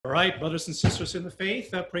All right, brothers and sisters in the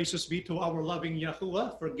faith, praises be to our loving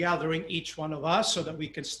Yahuwah for gathering each one of us so that we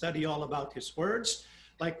can study all about his words.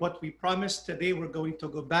 Like what we promised today, we're going to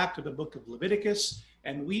go back to the book of Leviticus,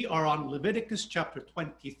 and we are on Leviticus chapter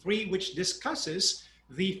 23, which discusses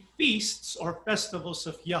the feasts or festivals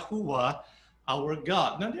of Yahuwah, our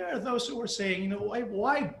God. Now, there are those who are saying,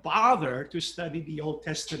 why bother to study the Old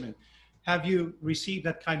Testament? Have you received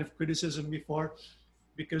that kind of criticism before?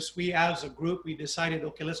 Because we as a group, we decided,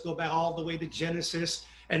 okay, let's go back all the way to Genesis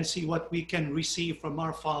and see what we can receive from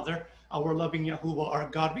our Father, our loving Yahuwah, our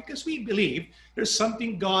God, because we believe there's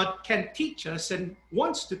something God can teach us and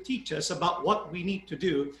wants to teach us about what we need to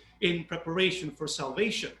do in preparation for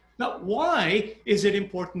salvation. Now, why is it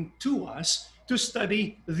important to us to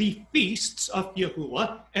study the feasts of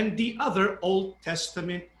Yahuwah and the other Old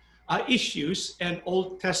Testament issues and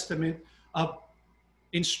Old Testament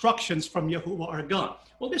instructions from Yahuwah our God?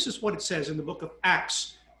 Well, this is what it says in the book of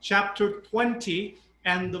Acts, chapter 20,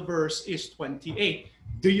 and the verse is 28.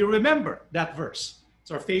 Do you remember that verse?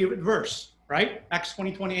 It's our favorite verse, right? Acts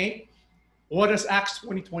 20:28. What does Acts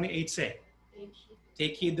 20:28 say?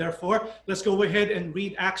 Take heed, therefore. Let's go ahead and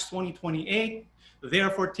read Acts 20:28.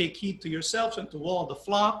 Therefore, take heed to yourselves and to all the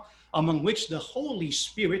flock, among which the Holy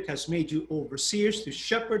Spirit has made you overseers to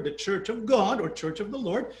shepherd the church of God, or church of the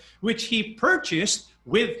Lord, which he purchased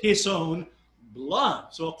with his own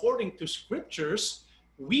blood. So according to scriptures,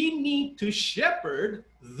 we need to shepherd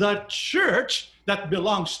the church that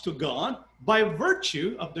belongs to God by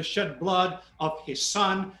virtue of the shed blood of his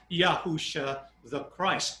son, Yahusha the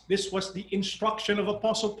Christ. This was the instruction of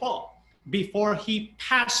Apostle Paul before he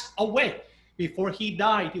passed away. Before he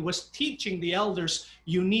died, he was teaching the elders,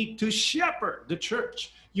 you need to shepherd the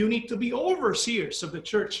church. You need to be overseers of the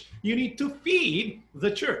church. You need to feed the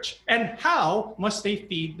church. And how must they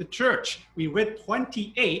feed the church? We read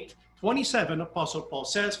 28:27, Apostle Paul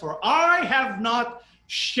says, for I have not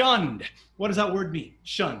shunned. What does that word mean?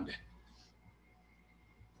 Shunned.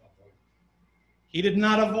 He did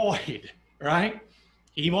not avoid, right?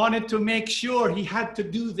 He wanted to make sure he had to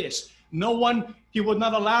do this. He would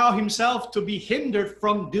not allow himself to be hindered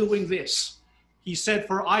from doing this. He said,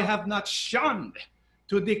 for I have not shunned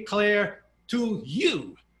to declare to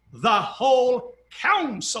you the whole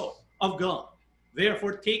counsel of God.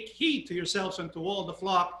 Therefore, take heed to yourselves and to all the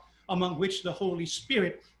flock, among which the Holy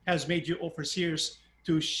Spirit has made you overseers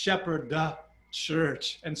to shepherd the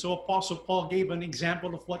church. And so Apostle Paul gave an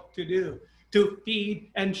example of what to do. To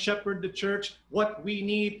feed and shepherd the church, what we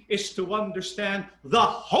need is to understand the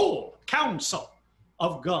whole counsel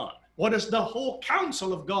of God. What does the whole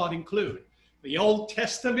counsel of God include? The Old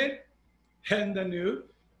Testament and the New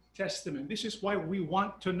Testament. This is why we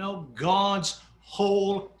want to know God's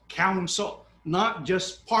whole counsel, not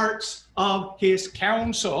just parts of his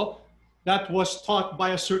counsel that was taught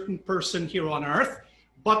by a certain person here on earth,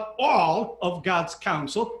 but all of God's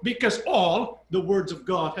counsel, because all the words of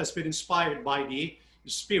God has been inspired by the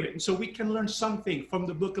Spirit. And so we can learn something from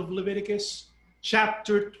the book of Leviticus,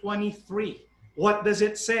 chapter 23. What does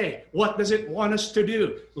it say? What does it want us to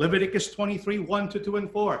do? Leviticus 23, 1-2 and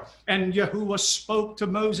 4. And Yahuwah spoke to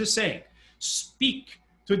Moses, saying, speak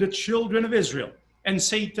to the children of Israel, and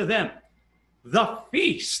say to them, the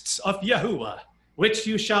feasts of Yahuwah, which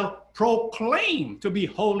you shall proclaim to be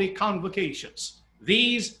holy convocations.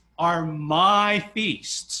 These are my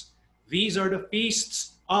feasts. These are the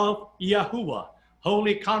feasts of Yahuwah,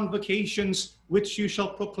 holy convocations which you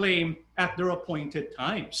shall proclaim at their appointed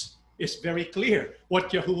times. It's very clear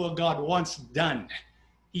what Yahuwah God wants done.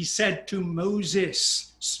 He said to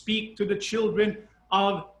Moses, speak to the children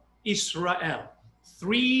of Israel.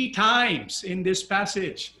 3 times in this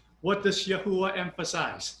passage, what does Yahuwah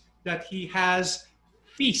emphasize? That he has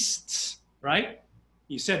feasts, right?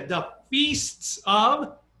 He said, the feasts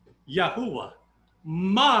of Yahuwah,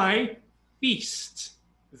 my feasts.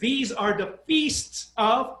 These are the feasts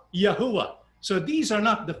of Yahuwah. So these are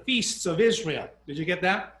not the feasts of Israel. Did you get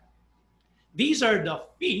that? These are the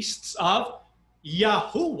feasts of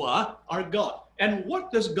Yahuwah, our God. And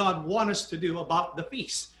what does God want us to do about the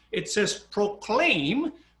feasts? It says,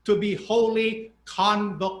 proclaim to be holy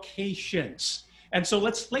convocations. And so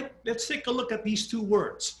let's take a look at these 2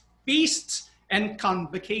 words, feasts and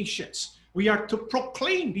convocations. We are to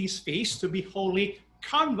proclaim these feasts to be holy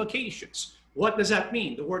convocations. What does that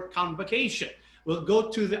mean? The word convocation. We'll go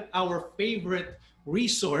to our favorite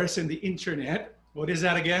resource in the internet. What is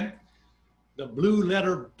that again? The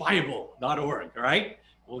blueletterbible.org, right?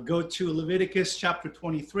 We'll go to Leviticus chapter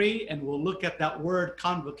 23, and we'll look at that word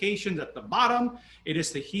convocations at the bottom. It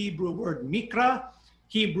is the Hebrew word mikra.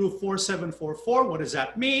 Hebrew 4744, what does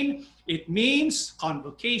that mean? It means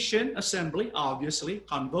convocation, assembly, obviously,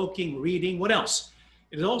 convoking, reading, what else?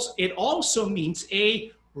 It also means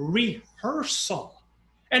a rehearsal.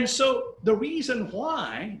 And so the reason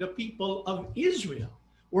why the people of Israel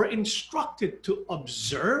were instructed to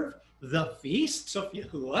observe the feasts of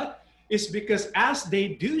Yahuwah is because as they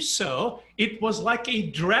do so, it was like a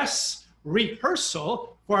dress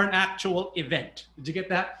rehearsal for an actual event. Did you get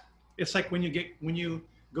that? It's like when you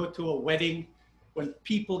go to a wedding, when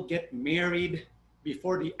people get married,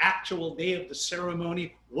 before the actual day of the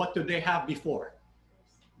ceremony, what do they have before?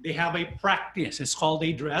 They have a practice. It's called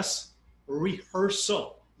a dress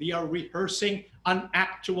rehearsal. They are rehearsing an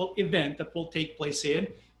actual event that will take place in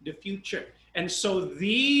the future. And so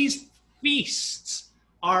these feasts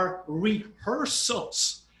are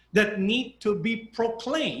rehearsals that need to be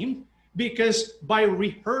proclaimed, because by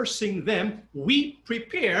rehearsing them, we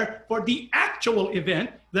prepare for the actual event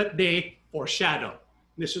that they foreshadow.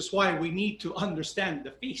 This is why we need to understand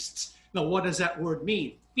the feasts. Now, what does that word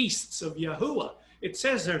mean? Feasts of Yahuwah. It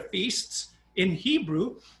says they're feasts in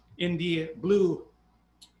Hebrew, in the Blue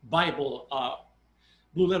Bible,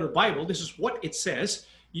 Blue Letter Bible. This is what it says.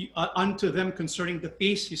 Unto them concerning the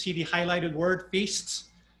feast. You see the highlighted word, feasts,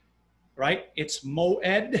 right? It's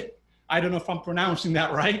moed. I don't know if I'm pronouncing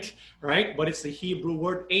that right? But it's the Hebrew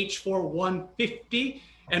word H4150.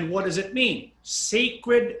 And what does it mean?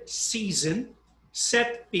 Sacred season,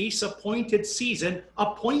 set feast, appointed season,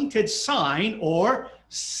 appointed sign or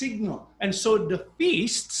signal. And so the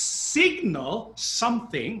feasts signal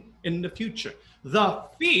something in the future. The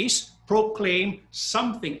feast proclaim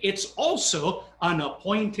something. It's also an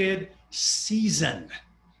appointed season.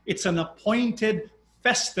 It's an appointed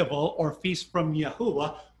festival or feast from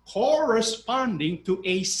Yahuwah corresponding to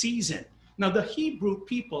a season. Now, the Hebrew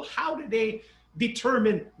people, how did they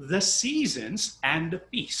determine the seasons and the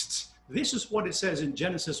feasts? This is what it says in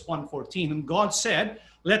Genesis 1:14. And God said,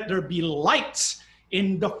 let there be lights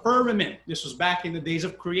in the firmament. This was back in the days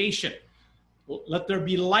of creation. Let there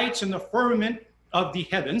be lights in the firmament of the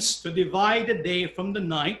heavens to divide the day from the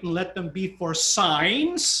night, and let them be for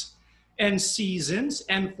signs and seasons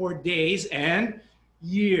and for days and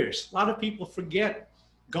years. A lot of people forget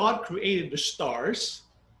God created the stars,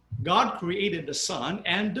 God created the sun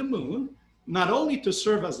and the moon, not only to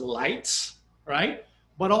serve as lights, right?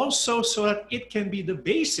 But also so that it can be the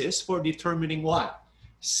basis for determining what?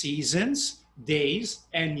 Seasons, days,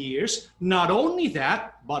 and years. Not only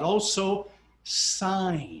that, but also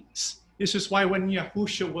signs. This is why when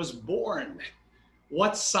Yahushua was born,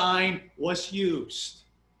 what sign was used?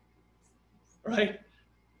 Right?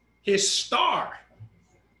 His star.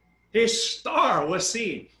 His star was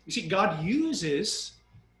seen. You see, God uses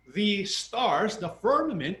the stars, the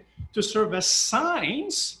firmament, to serve as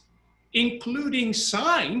signs, including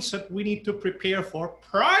signs that we need to prepare for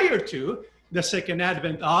prior to the second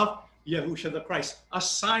advent of Yahushua the Christ. A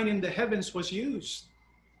sign in the heavens was used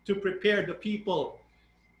to prepare the people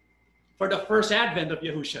for the first advent of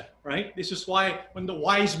Yahushua, right? This is why when the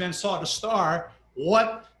wise men saw the star,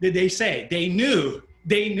 what did they say? They knew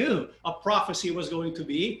a prophecy was going to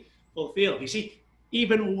be fulfilled. You see,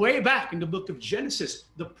 even way back in the book of Genesis,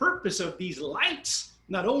 the purpose of these lights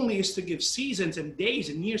not only is to give seasons and days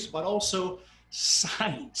and years, but also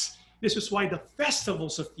signs. This is why the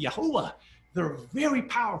festivals of Yahuwah, they're very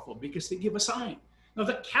powerful because they give a sign. Now,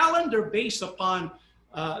 the calendar based upon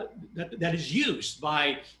that is used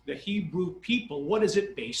by the Hebrew people, what is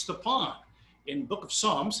it based upon? In book of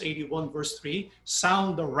Psalms 81 verse 3,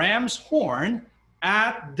 sound the ram's horn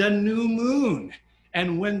at the new moon,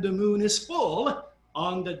 and when the moon is full,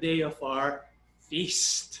 on the day of our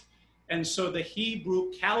feast. And so the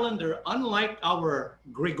Hebrew calendar, unlike our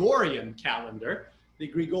Gregorian calendar, the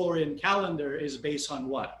Gregorian calendar is based on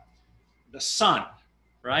what? The sun,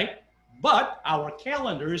 right? But our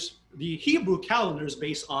calendars, the Hebrew calendar is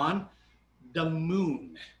based on the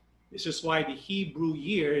moon. This is why the Hebrew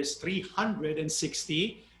year is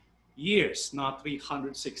 360 years, not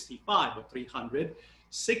 365, but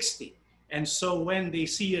 360. And so when they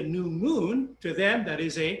see a new moon, to them, that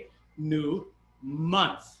is a new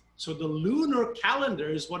month. So the lunar calendar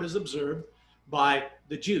is what is observed by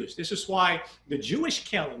the Jews. This is why the Jewish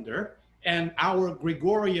calendar and our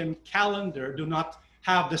Gregorian calendar do not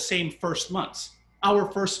have the same first months. Our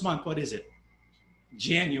first month, what is it?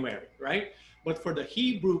 January, right? But for the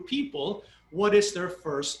Hebrew people, what is their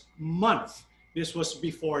first month? This was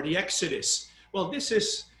before the Exodus. Well, this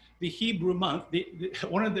is the Hebrew month.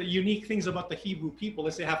 One of the unique things about the Hebrew people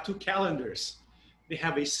is they have two calendars. They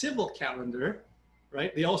have a civil calendar,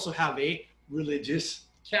 right? They also have a religious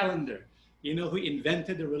calendar. You know who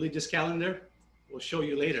invented the religious calendar? We'll show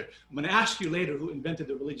you later. I'm going to ask you later who invented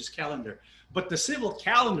the religious calendar. But the civil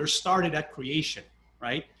calendar started at creation,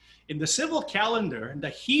 right? In the civil calendar, the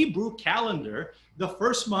Hebrew calendar, the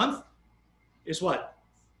first month is what?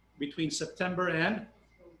 Between September and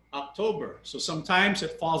October. So sometimes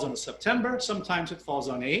it falls on a September, sometimes it falls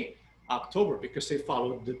on a October because they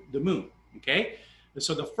follow the moon, okay?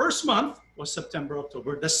 So the first month was September,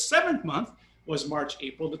 October. The 7th month was March,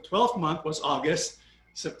 April. The 12th month was August,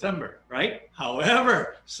 September, right?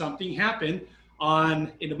 However, something happened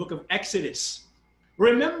in the book of Exodus.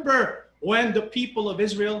 Remember when the people of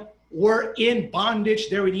Israel were in bondage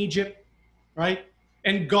there in Egypt, right?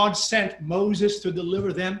 And God sent Moses to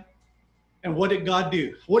deliver them. And what did God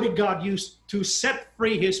do? What did God use to set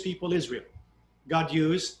free his people Israel? God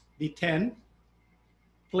used the 10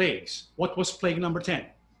 plagues. What was plague number 10?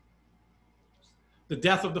 The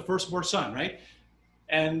death of the firstborn son, right?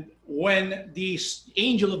 And when the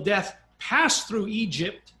angel of death passed through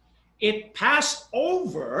Egypt, it passed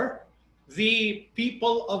over the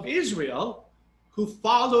people of Israel who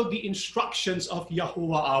followed the instructions of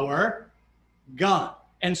Yahuwah our God.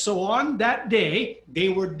 And so on that day, they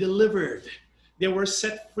were delivered. They were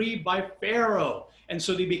set free by Pharaoh. And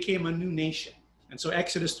so they became a new nation. And so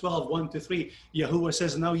Exodus 12, 1-3, Yahuwah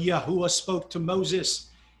says, now Yahuwah spoke to Moses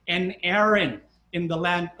and Aaron in the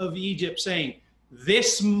land of Egypt, saying,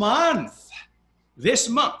 this month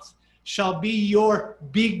shall be your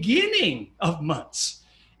beginning of months.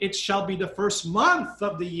 It shall be the first month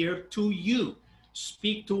of the year to you.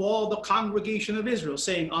 Speak to all the congregation of Israel,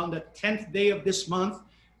 saying, on the 10th day of this month,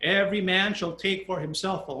 every man shall take for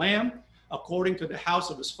himself a lamb, according to the house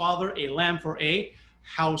of his father, a lamb for a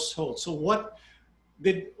household. So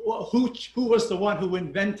who was the one who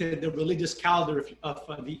invented the religious calendar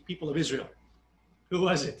of the people of Israel? Who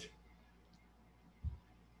was it?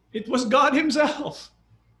 It was God himself,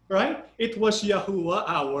 right? It was Yahuwah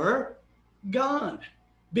our God.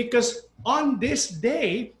 Because on this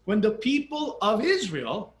day, when the people of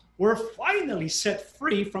Israel were finally set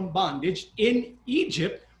free from bondage in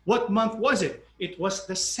Egypt, what month was it? It was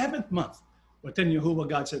the 7th month. But then Yahuwah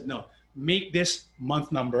God said, no, make this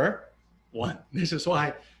month number 1. This is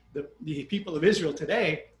why the people of Israel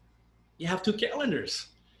today, you have 2 calendars.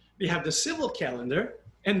 They have the civil calendar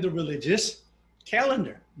and the religious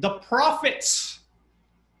calendar. The prophets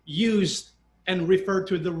used and referred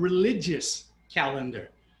to the religious calendar.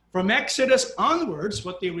 From Exodus onwards,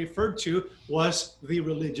 what they referred to was the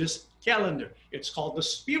religious calendar. It's called the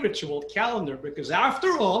spiritual calendar because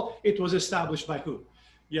after all, it was established by who?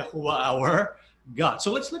 Yahuwah our God.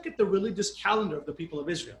 So let's look at the religious calendar of the people of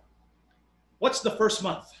Israel. What's the first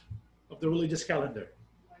month of the religious calendar?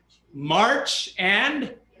 March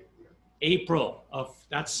and April.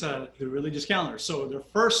 That's the religious calendar. So the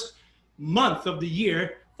first month of the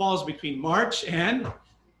year falls between March and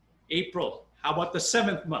April. How about the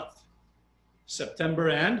 7th month? September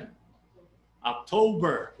and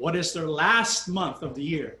October. What is their last month of the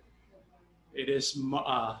year? It is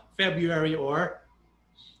February or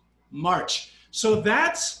March. So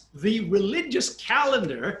that's the religious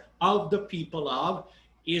calendar of the people of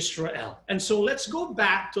Israel. And so let's go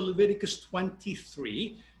back to Leviticus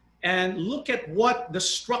 23 and look at what the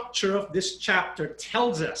structure of this chapter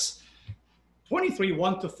tells us. 23,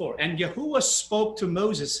 1-4. And Yahuwah spoke to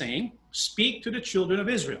Moses, saying, speak to the children of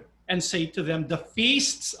Israel and say to them, the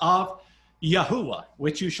feasts of Yahuwah,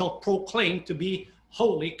 which you shall proclaim to be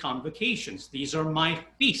holy convocations. These are my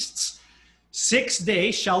feasts. 6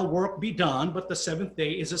 days shall work be done, but the 7th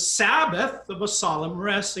day is a Sabbath of a solemn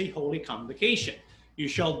rest, a holy convocation. You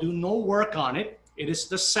shall do no work on it. It is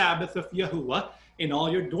the Sabbath of Yahuwah in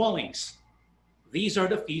all your dwellings. These are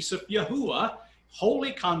the feasts of Yahuwah,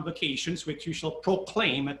 holy convocations, which you shall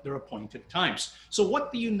proclaim at their appointed times. So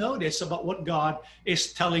what do you notice about what God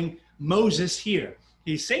is telling Moses here?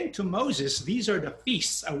 He's saying to Moses, these are the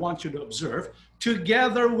feasts I want you to observe,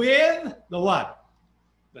 together with the what?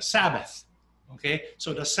 The Sabbath. Okay,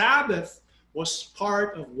 so the Sabbath was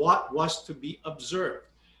part of what was to be observed.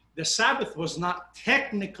 The Sabbath was not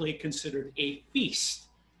technically considered a feast.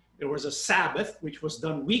 There was a Sabbath, which was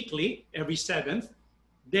done weekly, every 7th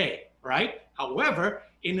day, right? However,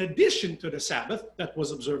 in addition to the Sabbath that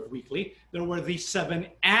was observed weekly, there were the 7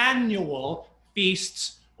 annual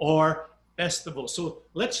feasts or festivals. So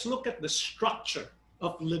let's look at the structure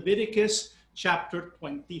of Leviticus chapter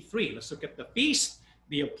 23. Let's look at the feast,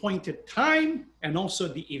 the appointed time, and also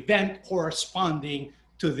the event corresponding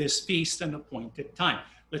to this feast and appointed time.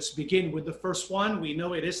 Let's begin with the first one. We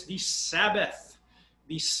know it is the Sabbath.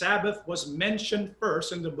 The Sabbath was mentioned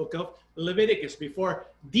first in the book of Leviticus. Before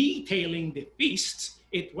detailing the feasts,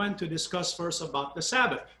 it went to discuss first about the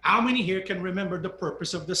Sabbath. How many here can remember the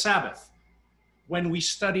purpose of the Sabbath? When we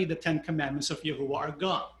study the 10 commandments of Yahuwah our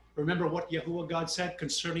God. Remember what Yahuwah God said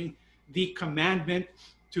concerning the commandment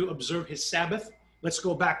to observe his Sabbath? Let's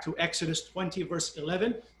go back to Exodus 20, verse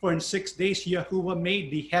 11. For in 6 days Yahuwah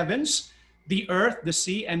made the heavens, the earth, the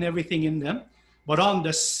sea, and everything in them. But on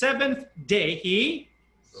the seventh day he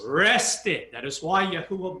rested. That is why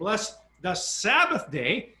Yahuwah blessed the Sabbath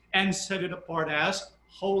day and set it apart as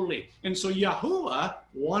holy. And so Yahuwah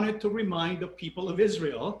wanted to remind the people of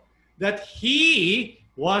Israel that he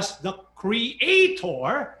was the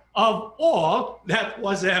creator of all that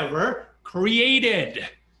was ever created.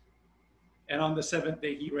 And on the seventh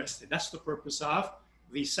day, he rested. That's the purpose of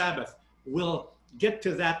the Sabbath. We'll get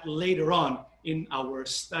to that later on in our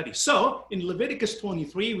study. So in Leviticus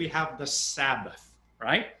 23, we have the Sabbath,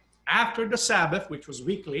 right? After the Sabbath, which was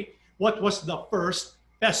weekly, what was the first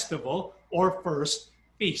festival or first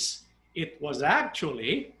feast? It was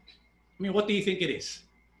actually, what do you think it is?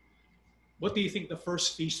 What do you think the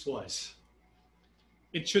first feast was?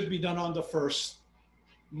 It should be done on the first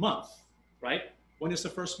month, right? When is the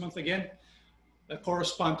first month again? That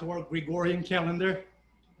correspond to our Gregorian calendar,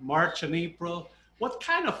 March and April. What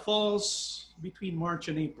kind of falls between March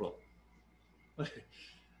and April?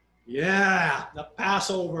 Yeah, the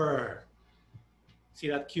Passover. See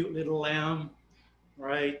that cute little lamb,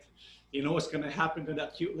 right? You know what's going to happen to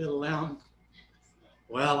that cute little lamb?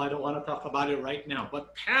 Well, I don't want to talk about it right now,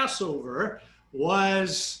 but Passover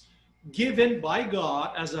was given by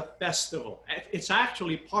God as a festival. It's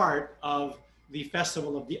actually part of the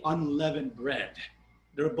festival of the unleavened bread.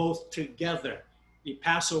 They're both together. The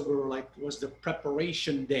Passover was the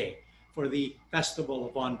preparation day for the festival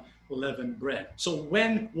of unleavened bread. So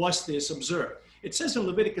when was this observed? It says in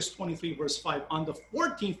Leviticus 23, verse 5, on the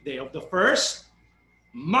 14th day of the first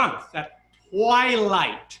month, at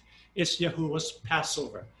twilight, is Yahuwah's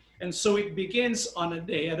Passover. And so it begins on a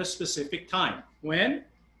day at a specific time. When?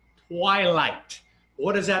 Twilight.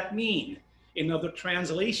 What does that mean? In other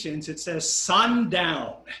translations, it says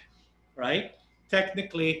sundown, right?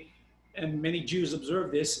 Technically, and many Jews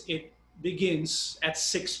observe this, it begins at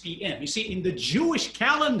 6 p.m. You see, in the Jewish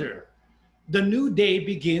calendar, the new day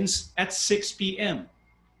begins at 6 p.m.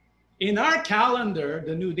 In our calendar,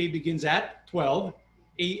 the new day begins at 12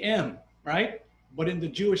 a.m., right? But in the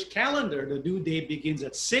Jewish calendar, the new day begins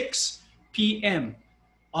at 6 p.m.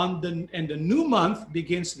 And the new month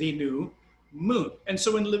begins the new moon. And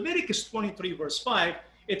so in Leviticus 23, verse 5,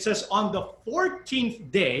 it says on the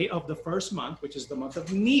 14th day of the first month, which is the month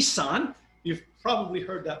of Nisan. You've probably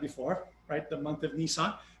heard that before, right? The month of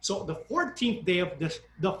Nisan. So the 14th day of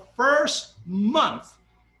the first month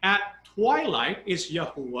at twilight is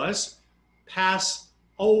Yahuwah's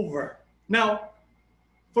Passover. Now,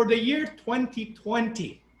 for the year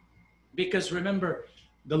 2020, because remember,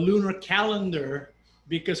 the lunar calendar,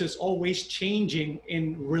 because it's always changing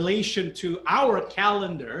in relation to our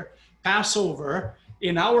calendar, Passover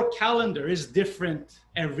in our calendar is different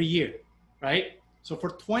every year, right? So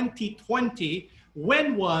for 2020,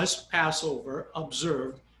 when was Passover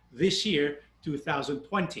observed this year,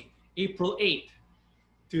 2020? April 8th,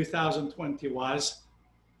 2020 was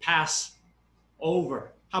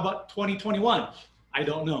Passover. How about 2021? I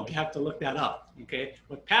don't know. You have to look that up, okay?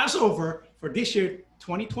 But Passover for this year,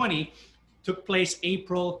 2020, took place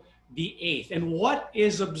April the 8th. And what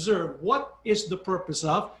is observed? What is the purpose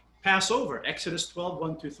of Passover? Exodus 12,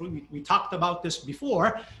 1 to 3. We talked about this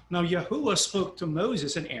before. Now, Yahuwah spoke to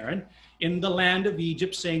Moses and Aaron in the land of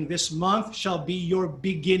Egypt, saying, this month shall be your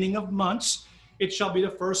beginning of months. It shall be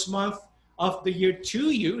the first month of the year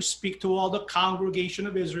to you. Speak to all the congregation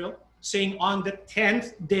of Israel, saying, on the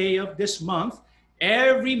 10th day of this month,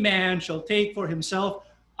 every man shall take for himself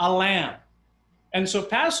a lamb. And so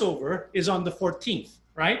Passover is on the 14th,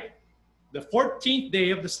 right? The 14th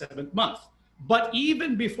day of the 7th month. But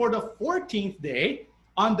even before the 14th day,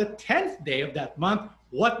 on the 10th day of that month,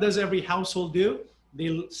 what does every household do?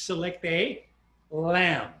 They select a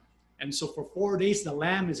lamb. And so for 4 days, the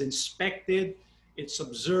lamb is inspected, it's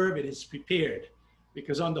observed, it is prepared.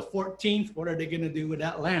 Because on the 14th, what are they going to do with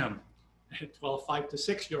that lamb? 12, 5 to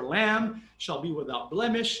 6, your lamb shall be without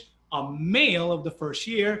blemish, a male of the first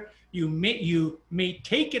year. You may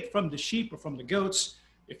take it from the sheep or from the goats.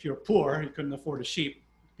 If you're poor, you couldn't afford a sheep.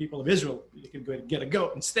 People of Israel, you can go and get a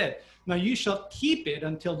goat instead. Now you shall keep it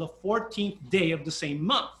until the 14th day of the same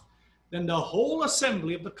month. Then the whole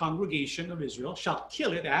assembly of the congregation of Israel shall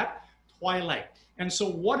kill it at twilight. And so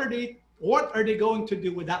what are they going to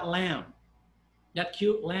do with that lamb? That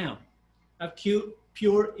cute lamb, that cute,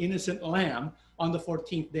 pure, innocent lamb on the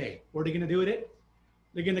 14th day. What are they going to do with it?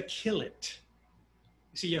 They're going to kill it.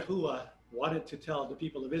 You see, Yahuwah wanted to tell the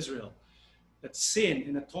people of Israel that sin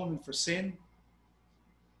and atonement for sin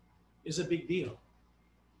is a big deal.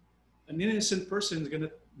 An innocent person is going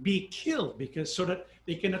to be killed because so that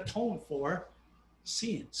they can atone for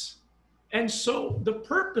sins. And so the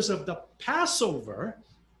purpose of the Passover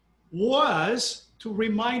was to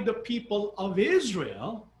remind the people of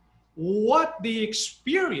Israel what they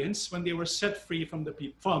experienced when they were set free from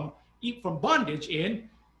from bondage in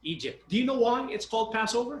Egypt. Do you know why it's called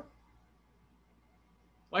Passover?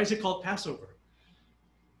 Why is it called Passover?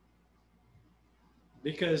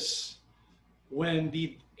 Because when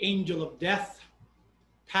the angel of death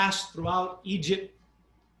passed throughout Egypt,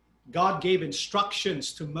 God gave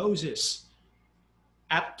instructions to Moses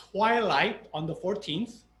at twilight on the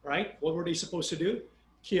 14th, right? What were they supposed to do?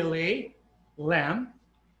 Kill a lamb,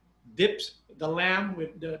 dip the lamb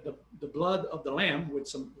with the blood of the lamb with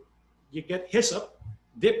some, you get hyssop,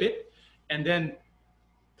 dip it, and then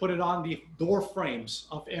put it on the door frames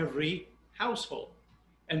of every household.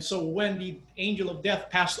 And so when the angel of death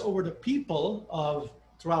passed over the people of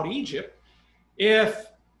throughout Egypt, if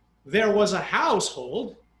there was a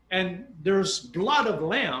household and there's blood of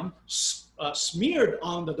lamb smeared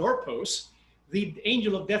on the doorpost, the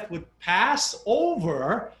angel of death would pass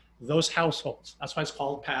over those households. That's why it's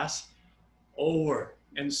called Passover.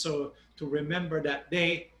 And so to remember that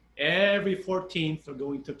day, every 14th, they're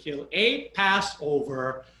going to kill a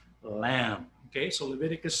Passover lamb. Okay, so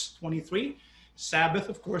Leviticus 23, Sabbath,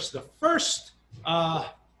 of course, the first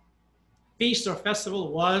feast or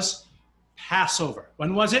festival was Passover.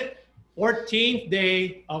 When was it? 14th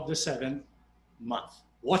day of the 7th month.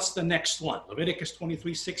 What's the next one? Leviticus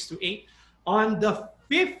 23, 6 to 8. On the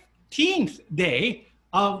 15th day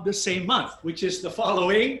of the same month, which is the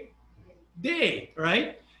following day,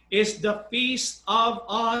 right? Is the feast of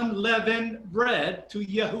unleavened bread to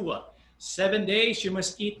Yahuwah. 7 days you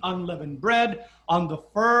must eat unleavened bread. On the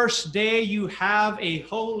first day you have a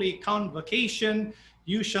holy convocation.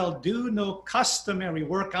 You shall do no customary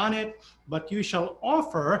work on it, but you shall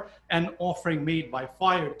offer an offering made by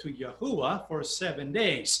fire to Yahuwah for 7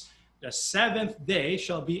 days. The 7th day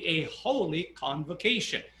shall be a holy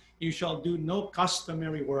convocation. You shall do no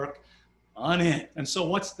customary work on it. And so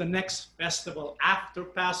what's the next festival after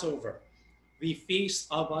Passover? The Feast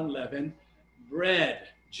of Unleavened Bread.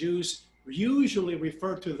 Jews usually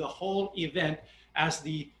refer to the whole event as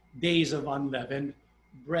the Days of Unleavened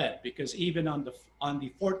Bread, because even on the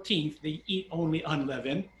 14th, they eat only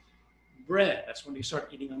unleavened bread. That's when they start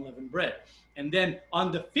eating unleavened bread. And then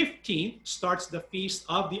on the 15th starts the Feast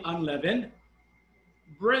of the Unleavened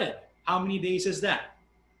Bread. How many days is that?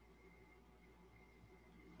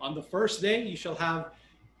 On the first day, you shall have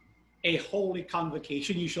a holy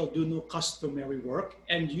convocation. You shall do no customary work.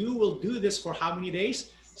 And you will do this for how many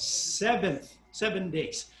days? 7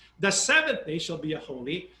 days. The 7th day shall be a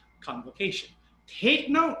holy convocation. Take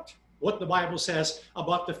note what the Bible says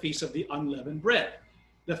about the Feast of the Unleavened Bread.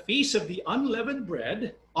 The Feast of the Unleavened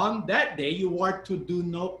Bread, on that day, you are to do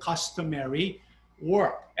no customary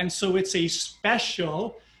work. And so it's a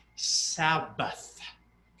special Sabbath.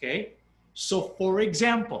 Okay? So, for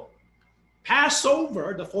example,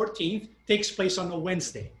 Passover, the 14th, takes place on a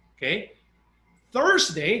Wednesday. Okay?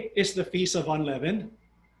 Thursday is the Feast of Unleavened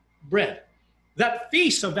Bread. That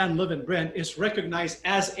Feast of Unleavened Bread is recognized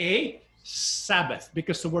as a Sabbath,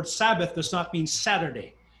 because the word Sabbath does not mean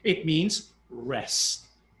Saturday. It means rest.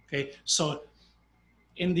 Okay, so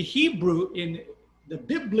in the Hebrew, in the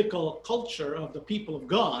biblical culture of the people of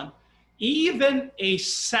God, even a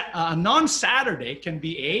non-Saturday can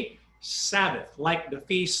be a Sabbath, like the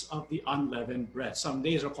Feast of the Unleavened Bread. Some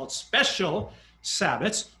days are called special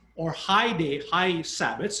Sabbaths or high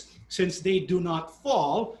Sabbaths, since they do not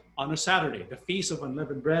fall on a Saturday. The Feast of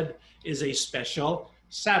Unleavened Bread is a special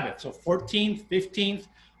Sabbath. So 14th, 15th.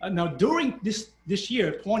 Now during this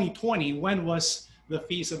year, 2020, when was the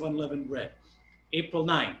Feast of Unleavened Bread? April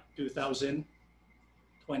 9,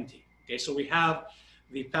 2020. Okay, so we have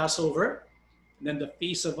the Passover, and then the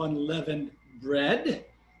Feast of Unleavened Bread.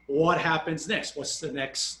 What happens next? What's the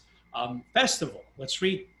next festival? Let's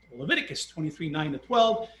read Leviticus 23, 9 to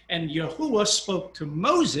 12. And Yahuwah spoke to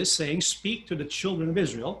Moses, saying, speak to the children of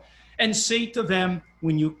Israel, and say to them,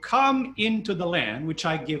 when you come into the land which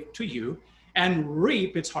I give to you, and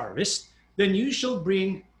reap its harvest, then you shall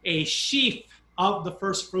bring a sheaf of the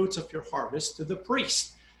first fruits of your harvest to the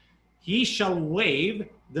priest. He shall wave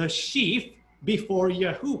the sheaf before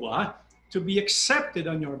Yahuwah to be accepted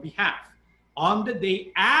on your behalf. On the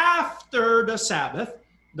day after the Sabbath,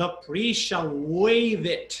 the priest shall wave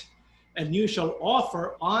it, and you shall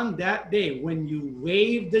offer on that day, when you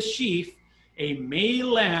wave the sheaf, a male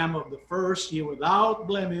lamb of the first year without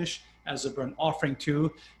blemish as a burnt offering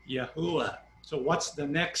to Yahuwah. So what's the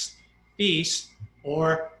next feast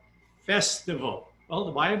or festival? Well,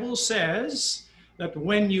 the Bible says that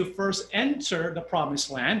when you first enter the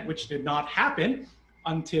promised land, which did not happen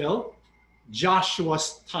until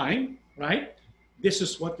Joshua's time, right? This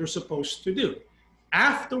is what they're supposed to do.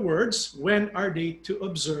 Afterwards, when are they to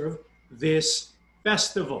observe this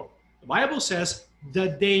festival? The Bible says the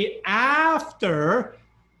day after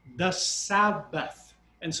the Sabbath.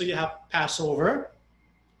 And so you have Passover,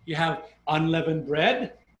 you have unleavened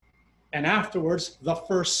bread, and afterwards the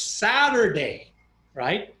first Saturday,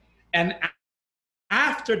 right? And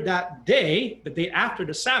after that day, the day after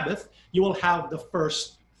the Sabbath, you will have the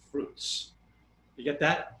first fruits. You get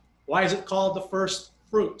that? Why is it called the first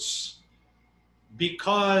fruits?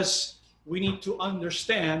 Because we need to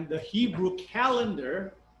understand the Hebrew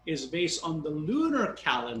calendar is based on the lunar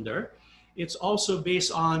calendar. It's also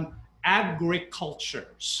based on agriculture,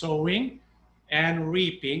 sowing and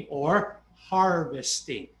reaping or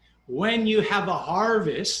harvesting. When you have a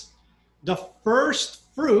harvest, the first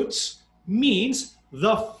fruits means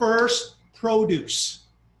the first produce,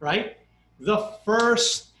 right? The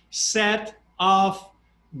first set of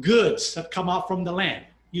goods that come out from the land.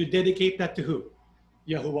 You dedicate that to who?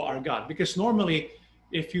 Yahuwah our God. Because normally,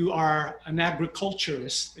 if you are an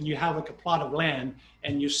agriculturist and you have like a plot of land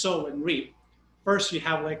and you sow and reap, first you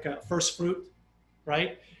have like a first fruit,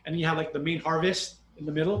 right? And you have like the main harvest in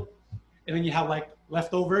the middle. And then you have like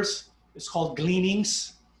leftovers. It's called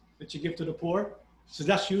gleanings that you give to the poor. So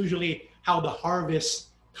that's usually how the harvest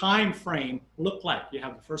time frame look like. You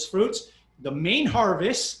have the first fruits, the main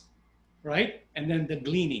harvest, right? And then the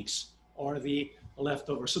gleanings or the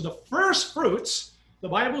leftovers. So the first fruits, the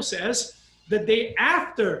Bible says, the day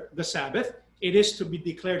after the Sabbath, it is to be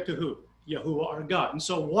declared to who? Yahuwah our God. And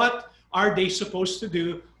so what are they supposed to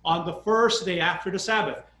do on the first day after the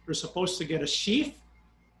Sabbath? They're supposed to get a sheaf,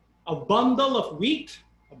 a bundle of wheat,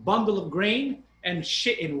 a bundle of grain, and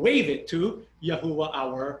wave it to Yahuwah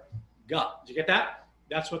our God. Did you get that?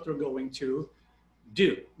 That's what they're going to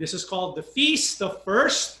do. This is called the Feast of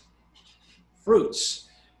First Fruits.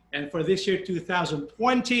 And for this year,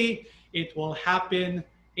 2020, it will happen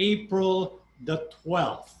April the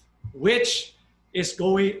 12th, which is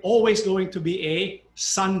always going to be a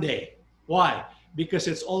Sunday. Why? Because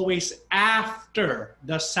it's always after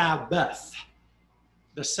the Sabbath,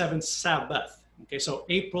 the seventh Sabbath. Okay, so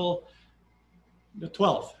April the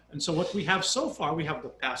 12th. And so what we have so far, we have the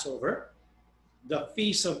Passover, the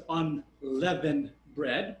Feast of Unleavened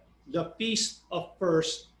Bread, the Feast of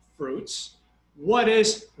First Fruits. What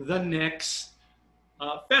is the next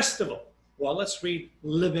festival? Well, let's read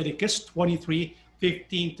Leviticus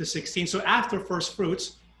 23:15 to 16. So after first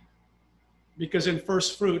fruits, because in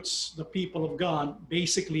first fruits, the people of God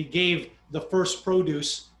basically gave the first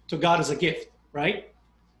produce to God as a gift, right?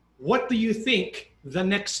 What do you think the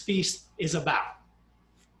next feast is about?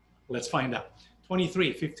 Let's find out.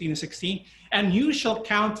 23:15 and 16. And you shall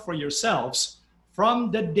count for yourselves from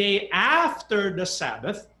the day after the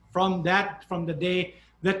Sabbath, from the day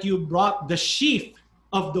that you brought the sheaf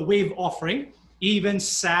of the wave offering, even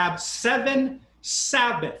 7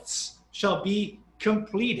 Sabbaths shall be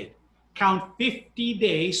completed. Count 50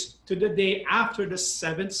 days to the day after the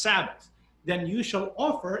 7th Sabbath. Then you shall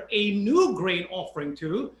offer a new grain offering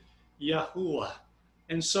to Yahuwah.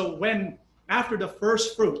 And so when, after the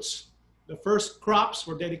first fruits, the first crops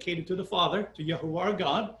were dedicated to the Father, to Yahuwah our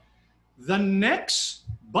God, the next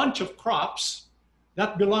bunch of crops,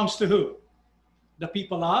 that belongs to who? The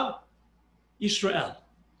people of Israel,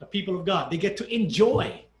 the people of God. They get to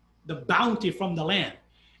enjoy the bounty from the land.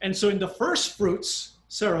 And so in the first fruits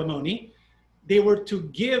ceremony, they were to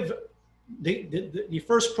give the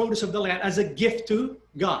first produce of the land as a gift to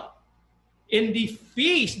God. In the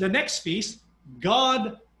feast, the next feast,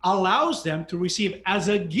 God allows them to receive as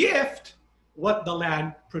a gift what the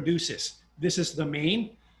land produces. This is the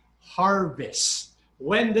main harvest.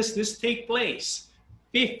 When does this take place?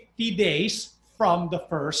 50 days from the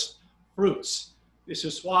first fruits. This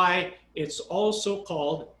is why it's also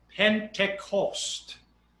called Pentecost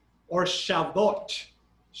or Shavuot.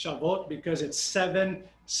 Shavuot because it's 7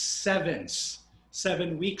 sevens,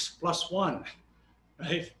 7 weeks plus 1,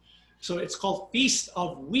 right? So it's called Feast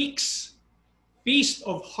of Weeks, Feast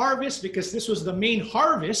of Harvest, because this was the main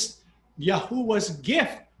harvest, Yahuwah's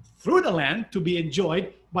gift through the land to be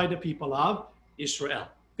enjoyed by the people of Israel.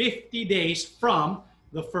 50 days from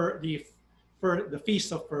the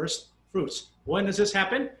Feast of First Fruits. When does this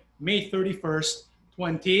happen? May 31st,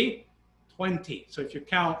 2020. So if you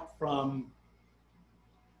count from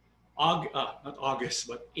not August,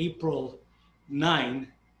 but April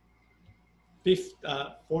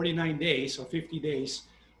 49 days or 50 days.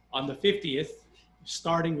 On the 50th,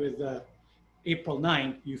 starting with April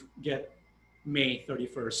 9, you get May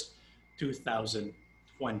 31st,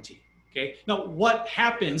 2020. Okay. Now, what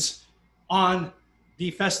happens on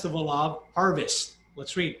the festival of harvest?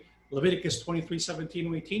 Let's read Leviticus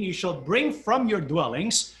 23:17-18. You shall bring from your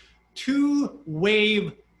dwellings 2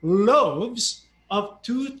 wave loaves of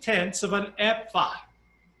 2/10 of an ephah.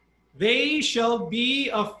 They shall be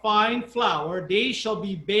of fine flour. They shall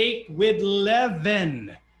be baked with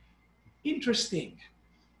leaven. Interesting.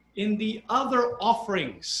 In the other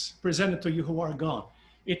offerings presented to Yahuwah God,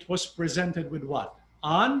 it was presented with what?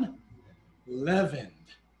 Unleavened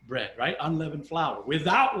bread, right? Unleavened flour,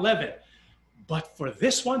 without leaven. But for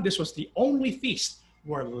this one, this was the only feast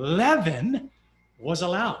where leaven was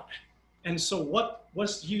allowed. And so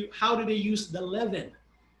how did they use the leaven?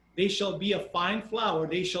 They shall be a fine flour.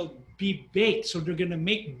 They shall be baked. So they're going to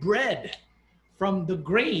make bread from the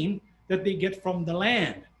grain that they get from the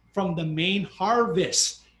land, from the main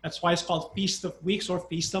harvest. That's why it's called Feast of Weeks or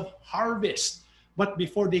Feast of Harvest. But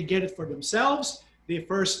before they get it for themselves, they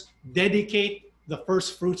first dedicate the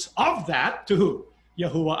first fruits of that to who?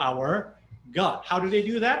 Yahuwah our God. How do they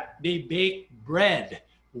do that? They bake bread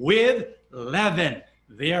with leaven.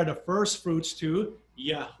 They are the first fruits to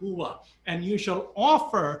Yahuwah. And you shall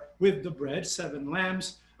offer with the bread 7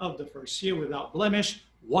 lambs of the first year without blemish,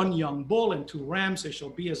 1 young bull and 2 rams. They shall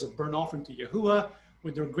be as a burnt offering to Yahuwah,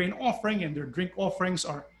 with their grain offering, and their drink offerings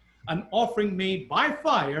are an offering made by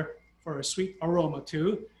fire for a sweet aroma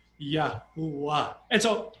to Yahuwah. And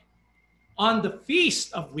so on the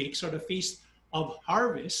Feast of Weeks or the Feast of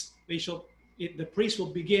Harvest, the priest will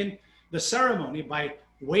begin the ceremony by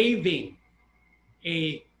waving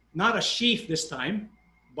not a sheaf this time,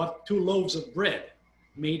 but 2 loaves of bread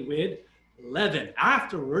made with leaven.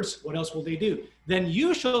 Afterwards, what else will they do? Then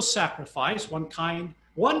you shall sacrifice one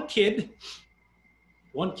kid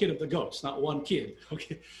of the goats, not 1 kid.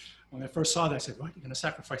 Okay. When I first saw that, I said, what, you're going to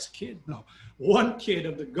sacrifice a kid? No, 1 kid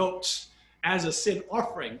of the goats as a sin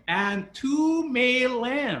offering and 2 male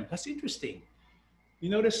lambs. That's interesting. You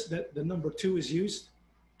notice that the number 2 is used.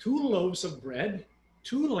 2 loaves of bread,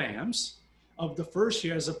 2 lambs of the first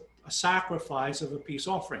year as a sacrifice of a peace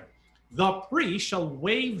offering. The priest shall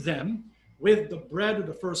wave them with the bread of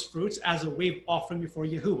the first fruits as a wave offering before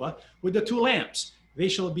Yahuwah with the 2 lambs. They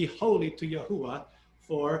shall be holy to Yahuwah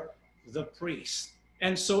for the priest.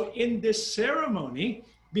 And so in this ceremony,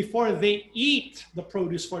 before they eat the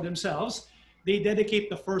produce for themselves, they dedicate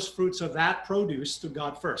the first fruits of that produce to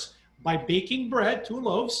God first by baking bread, 2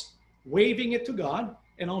 loaves, waving it to God,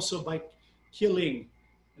 and also by killing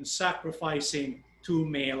and sacrificing 2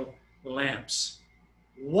 male lambs.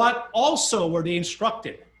 What also were they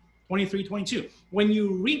instructed? 23:22. When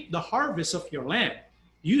you reap the harvest of your land,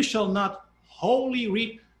 you shall not wholly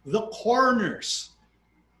reap the corners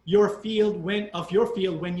of your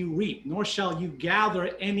field when you reap, nor shall you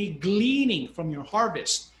gather any gleaning from your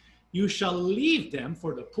harvest. You shall leave them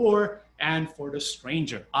for the poor and for the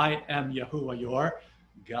stranger. I am Yahuwah your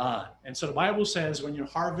God. And so the Bible says when you're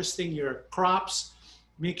harvesting your crops,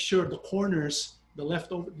 make sure the corners, the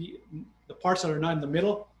leftover, the parts that are not in the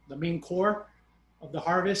middle, the main core of the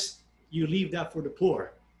harvest, you leave that for the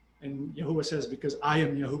poor. And Yahuwah says, because I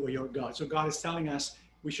am Yahuwah your God. So God is telling us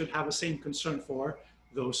we should have the same concern for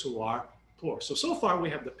those who are poor. So far we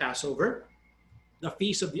have the Passover, the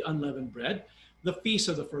Feast of the Unleavened Bread, the Feast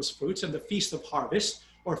of the First Fruits, and the Feast of Harvest,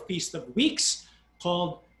 or Feast of Weeks,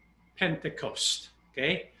 called Pentecost.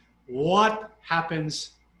 Okay, what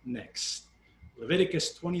happens next?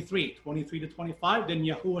 Leviticus 23:23-25. Then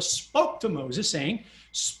Yahuwah spoke to Moses, saying,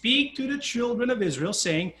 speak to the children of Israel,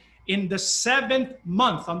 saying, in the 7th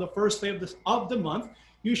month, on the first day of the month,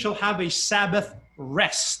 you shall have a Sabbath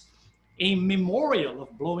rest, a memorial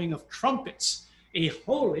of blowing of trumpets, a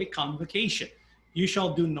holy convocation. You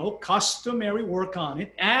shall do no customary work on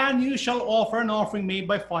it, and you shall offer an offering made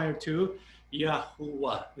by fire to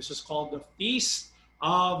Yahuwah. This is called the Feast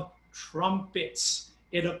of Trumpets.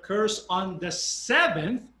 It occurs on the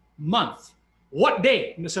 7th month. What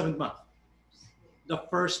day in the 7th month? The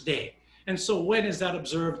first day. And so when is that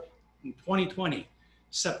observed? In 2020,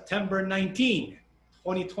 September 19,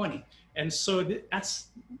 2020. And so that's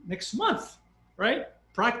next month, right?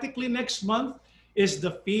 Practically next month is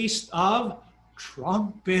the Feast of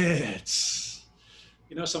Trumpets.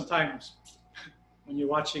 You know, sometimes when you're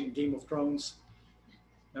watching Game of Thrones,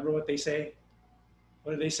 remember what they say?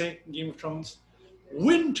 What do they say in Game of Thrones?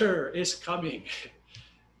 Winter is coming.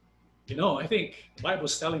 You know, I think the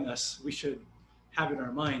Bible's telling us we should have in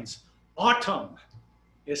our minds, autumn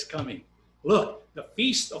is coming. Look, the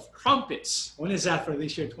Feast of Trumpets. When is that for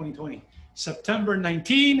this year, 2020? September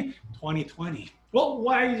 19, 2020. Well,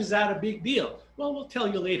 why is that a big deal? Well, we'll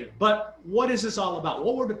tell you later. But what is this all about?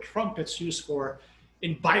 What were the trumpets used for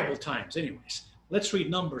in Bible times anyways? Let's read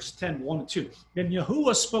Numbers 10, 1 and 2. Then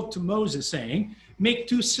Yahuwah spoke to Moses, saying, make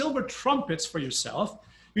 2 silver trumpets for yourself.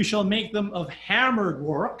 You shall make them of hammered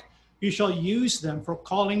work. You shall use them for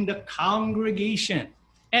calling the congregation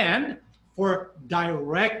and for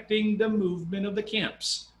directing the movement of the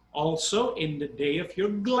camps. Also, in the day of your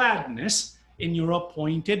gladness, in your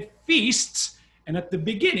appointed feasts, and at the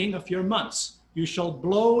beginning of your months, you shall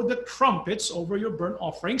blow the trumpets over your burnt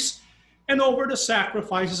offerings and over the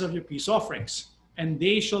sacrifices of your peace offerings. And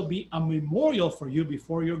they shall be a memorial for you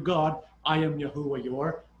before your God. I am Yahuwah,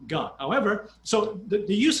 your God. However, so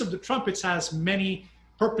the use of the trumpets has many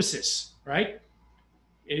purposes, right?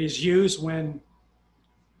 It is used when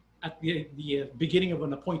at the beginning of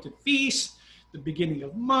an appointed feast, the beginning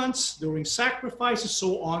of months, during sacrifices,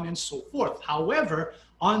 so on and so forth. However,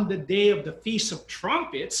 on the day of the Feast of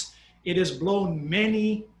Trumpets, it is blown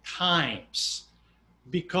many times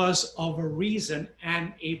because of a reason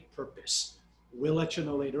and a purpose. We'll let you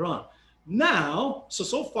know later on. Now,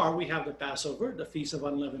 so far we have the Passover, the Feast of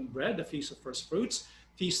Unleavened Bread, the Feast of First Fruits,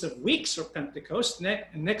 Feast of Weeks or Pentecost.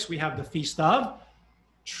 Next we have the Feast of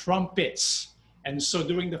Trumpets. And so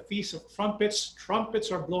during the Feast of Trumpets,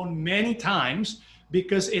 trumpets are blown many times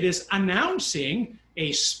because it is announcing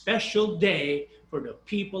a special day for the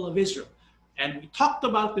people of Israel. And we talked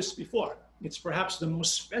about this before. It's perhaps the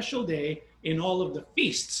most special day in all of the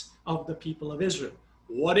feasts of the people of Israel.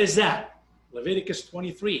 What is that? Leviticus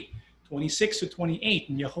 23, 26 to 28.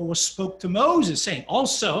 And Yahuwah spoke to Moses, saying,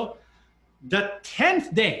 also, the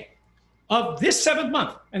 10th day of this 7th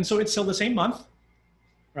month. And so it's still the same month,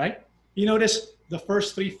 right? You notice the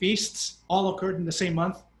first 3 feasts all occurred in the same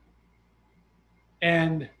month.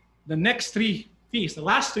 And the next 3 feasts, the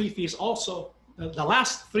last 3 feasts also, the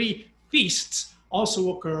last 3 feasts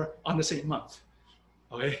also occur on the same month.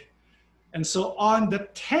 Okay? And so on the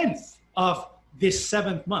 10th of this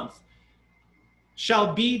 7th month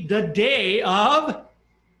shall be the day of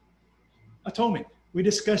atonement. We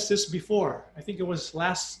discussed this before. I think it was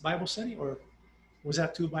last Bible study, or was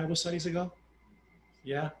that 2 Bible studies ago?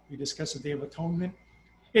 Yeah, we discussed the Day of Atonement.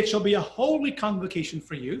 It shall be a holy convocation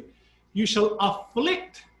for you. You shall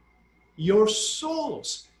afflict your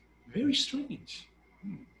souls. Very strange.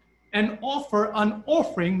 And offer an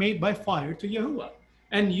offering made by fire to Yahuwah.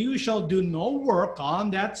 And you shall do no work on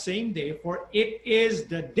that same day, for it is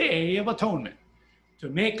the Day of Atonement, to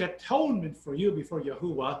make atonement for you before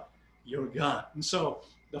Yahuwah, your God. And so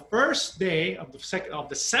the first day of the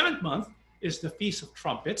 7th month is the Feast of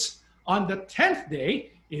Trumpets. On the 10th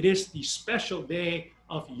day, it is the special day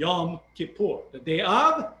of Yom Kippur, the Day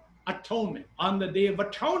of Atonement. On the Day of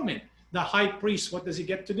Atonement, the high priest, what does he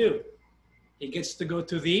get to do? He gets to go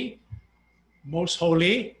to the most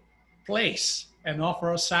holy place and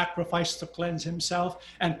offer a sacrifice to cleanse himself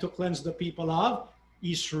and to cleanse the people of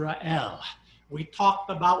Israel. We talked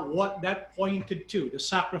about what that pointed to, the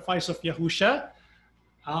sacrifice of Yahusha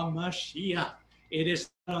HaMashiach. It is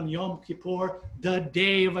on Yom Kippur, the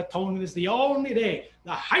Day of Atonement is the only day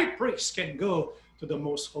the high priest can go to the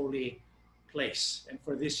most holy place. And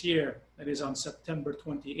for this year, that is on September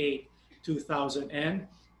 28,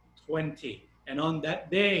 2020. And on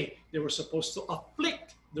that day, they were supposed to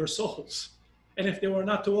afflict their souls. And if they were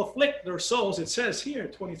not to afflict their souls, it says here,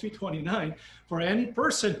 23:29, for any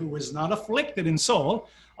person who is not afflicted in soul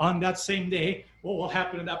on that same day, what will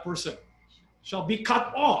happen to that person? Shall be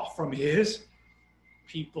cut off from his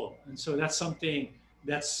people. And so that's something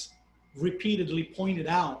that's repeatedly pointed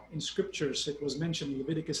out in scriptures. It was mentioned in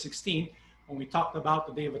Leviticus 16 when we talked about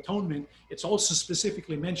the Day of Atonement. It's also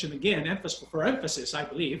specifically mentioned again, for emphasis, I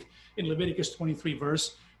believe, in Leviticus 23,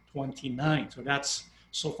 verse 29. So that's,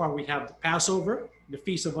 so far we have the Passover, the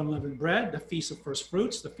Feast of Unleavened Bread, the Feast of First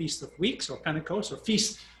Fruits, the Feast of Weeks or Pentecost or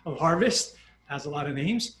Feast of Harvest, has a lot of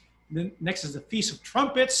names. And then next is the Feast of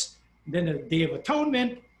Trumpets, then the Day of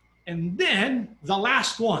Atonement, and then the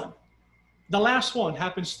last one. The last one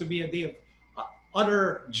happens to be a day of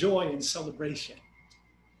utter joy and celebration.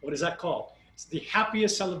 What is that called? It's the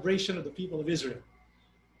happiest celebration of the people of Israel.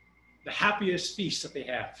 The happiest feast that they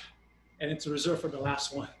have. And it's reserved for the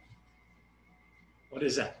last one. What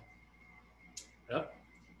is that? Yep.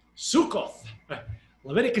 Sukkoth.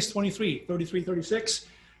 Leviticus 23, 33, 36.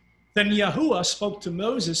 Then Yahuwah spoke to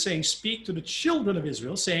Moses, saying, speak to the children of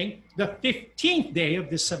Israel, saying, the 15th day of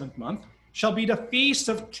this 7th month shall be the Feast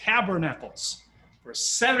of Tabernacles for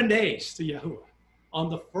 7 days to Yahuwah. On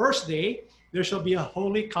the first day, there shall be a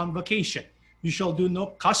holy convocation. You shall do no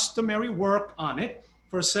customary work on it.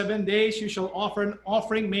 For 7 days you shall offer an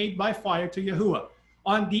offering made by fire to Yahuwah.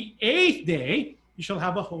 On the 8th day you shall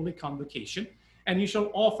have a holy convocation, and you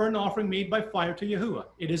shall offer an offering made by fire to Yahuwah.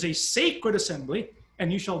 It is a sacred assembly,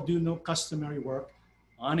 and you shall do no customary work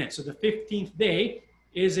on it. So the 15th day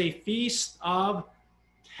is a feast of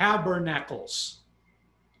tabernacles.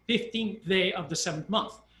 15th day of the 7th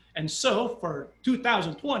month. And so for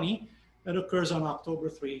 2020, that occurs on October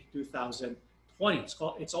 3, 2020.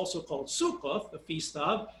 It's also called Sukkoth, the Feast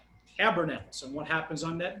of Tabernacles. And what happens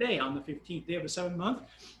on that day, on the 15th day of the 7th month?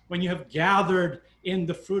 When you have gathered in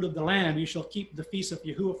the fruit of the land, you shall keep the feast of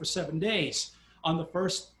Yahuwah for 7 days. On the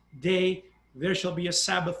first day, there shall be a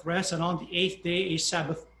Sabbath rest, and on the 8th day, a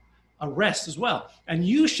Sabbath rest as well. And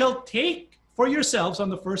you shall take for yourselves on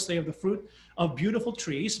the first day of the fruit of beautiful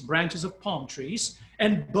trees, branches of palm trees,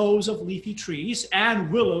 and boughs of leafy trees,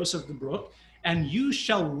 and willows of the brook, and you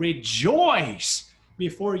shall rejoice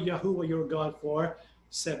before Yahuwah your God for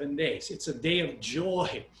 7 days. It's a day of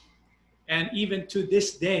joy. And even to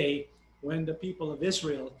this day, when the people of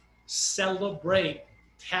Israel celebrate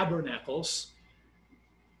tabernacles,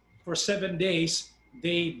 for 7 days,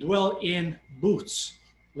 they dwell in booths.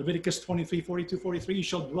 Leviticus 23, 42, 43, you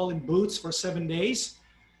shall dwell in booths for 7 days.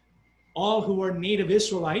 All who are native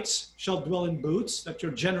Israelites shall dwell in booths, that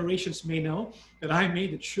your generations may know that I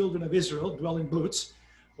made the children of Israel dwell in booths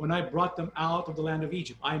when I brought them out of the land of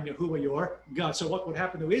Egypt. I am Yahuwah your God. So what would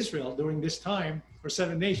happen to Israel during this time? For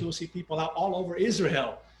 7 days, you will see people out all over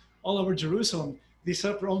Israel, all over Jerusalem. They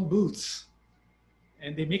set up their own booths,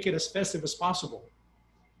 and they make it as festive as possible.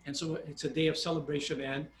 And so it's a day of celebration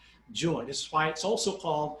and joy. This is why it's also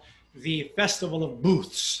called the Festival of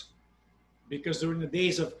Booths, because during the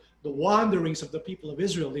days of the wanderings of the people of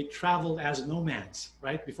Israel, they traveled as nomads,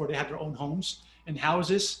 right? Before they had their own homes and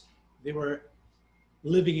houses, they were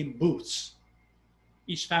living in booths.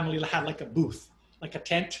 Each family had like a booth, like a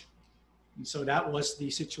tent. And so that was the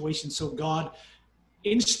situation. So God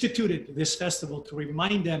instituted this festival to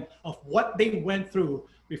remind them of what they went through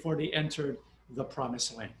before they entered the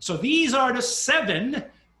promised land. So these are the 7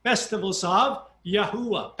 festivals of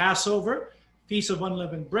Yahuwah: Passover, Feast of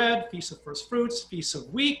Unleavened Bread, Feast of First Fruits, Feast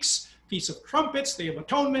of Weeks, Feast of Trumpets, Day of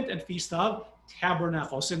Atonement, and Feast of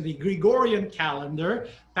Tabernacles. In the Gregorian calendar,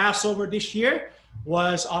 Passover this year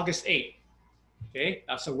was August 8th. Okay,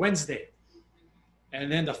 that's a Wednesday. And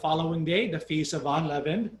then the following day, the Feast of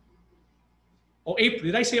Unleavened. Oh, April.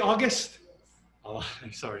 Did I say August? Oh,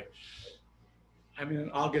 I'm sorry. I'm in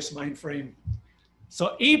an August mind frame.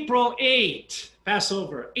 So April 8,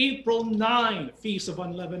 Passover. April 9, Feast of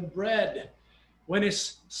Unleavened Bread. When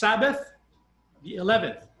is Sabbath? The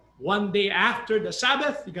 11th. One day after the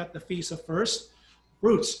Sabbath, you got the Feast of First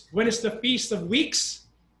Fruits. When is the Feast of Weeks?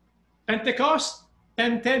 Pentecost.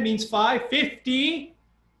 Pente means 5, 50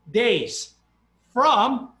 days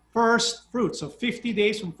from first fruits. So 50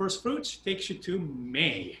 days from first fruits takes you to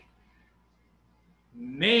May.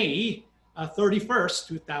 May 31st,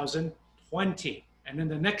 2020. And then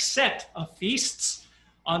the next set of feasts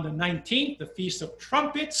on the 19th, the Feast of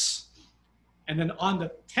Trumpets. And then on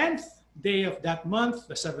the 10th day of that month,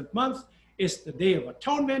 the 7th month, is the Day of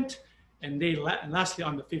Atonement. And lastly,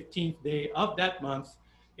 on the 15th day of that month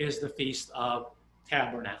is the Feast of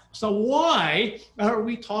Tabernacles. So why are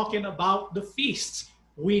we talking about the feasts?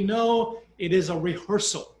 We know it is a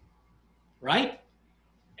rehearsal, right?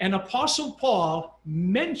 And Apostle Paul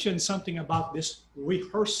mentioned something about this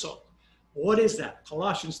rehearsal. What is that?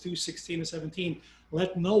 Colossians 2, 16 and 17.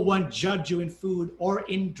 Let no one judge you in food or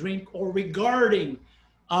in drink or regarding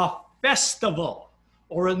a festival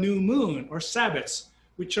or a new moon or Sabbaths,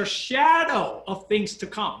 which are shadow of things to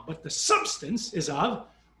come, but the substance is of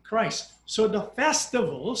Christ. So the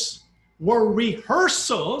festivals were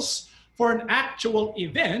rehearsals for an actual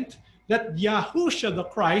event that Yahushua the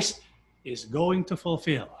Christ is going to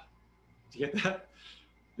fulfill. Do you get that?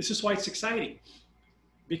 This is why it's exciting.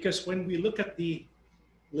 Because when we look at the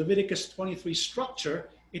Leviticus 23 structure,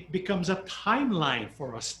 it becomes a timeline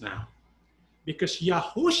for us now. Because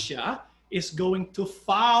Yahushua is going to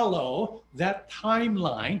follow that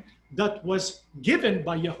timeline that was given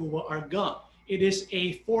by Yahuwah our God. It is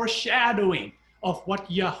a foreshadowing of what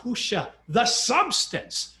Yahushua, the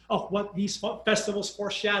substance of what these festivals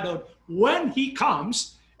foreshadowed when he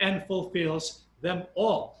comes and fulfills them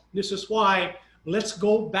all. This is why let's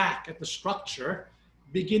go back at the structure,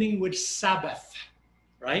 beginning with Sabbath,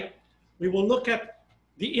 right? We will look at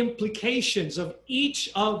the implications of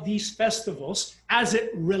each of these festivals as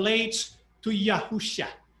it relates to Yahushua.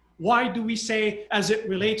 Why do we say as it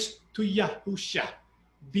relates to Yahushua?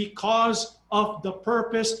 Because of the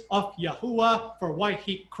purpose of Yahuwah for why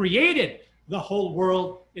he created the whole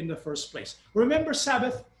world in the first place. Remember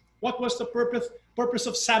Sabbath? What was the purpose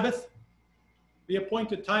of Sabbath? The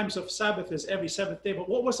appointed times of Sabbath is every seventh day. But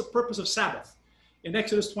what was the purpose of Sabbath? In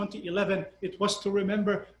Exodus 20:11, it was to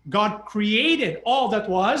remember God created all that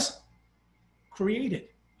was created.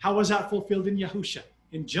 How was that fulfilled in Yahusha?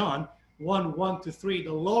 In John 1:1-3,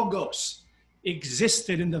 the Logos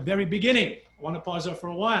existed in the very beginning. I want to pause there for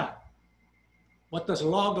a while. What does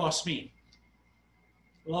Logos mean?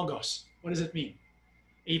 Logos, what does it mean?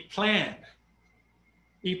 A plan,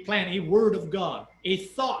 a word of God, a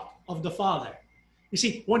thought of the Father. You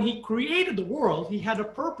see, when he created the world, he had a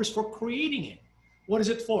purpose for creating it. What is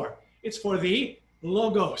it for? It's for the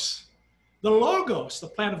Logos. The Logos, the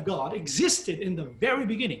plan of God, existed in the very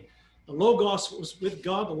beginning. The Logos was with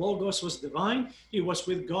God. The Logos was divine. He was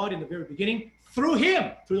with God in the very beginning. Through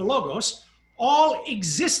him, through the Logos, all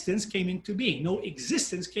existence came into being. No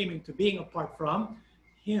existence came into being apart from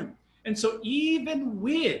him. And so even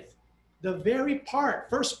with the very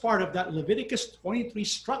first part of that Leviticus 23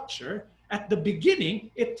 structure, at the beginning,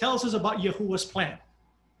 it tells us about Yahuwah's plan,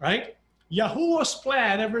 right? Yahuwah's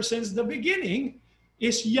plan ever since the beginning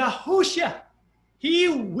is Yahusha. He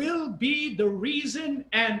will be the reason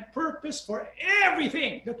and purpose for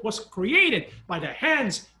everything that was created by the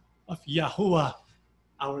hands of Yahuwah,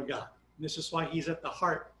 our God. This is why he's at the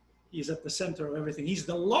heart. He's at the center of everything. He's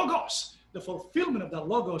the Logos. The fulfillment of that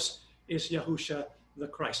Logos is Yahusha the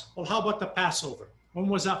Christ. Well, how about the Passover? When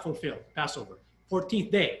was that fulfilled? Passover. 14th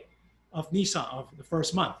day of Nisan, of the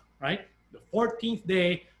first month, right? The 14th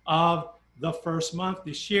day of the first month.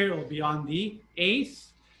 This year it will be on the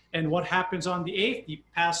 8th. And what happens on the 8th? The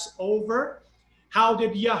Passover. How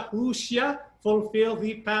did Yahushua fulfill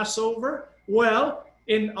the Passover? Well,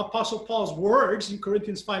 in Apostle Paul's words in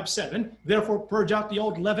Corinthians 5:7, therefore purge out the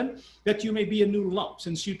old leaven, that you may be a new lump,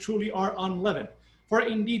 since you truly are unleavened. For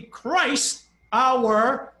indeed Christ,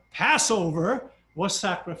 our Passover, was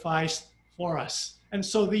sacrificed for us. And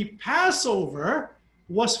so the Passover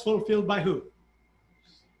was fulfilled by who?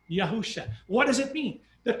 Yahusha. What does it mean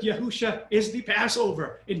that Yahusha is the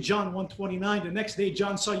Passover? In John 1:29, the next day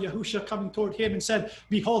John saw Yahusha coming toward him and said,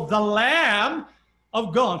 behold, the Lamb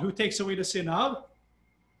of God who takes away the sin of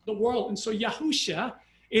the world. And so Yahusha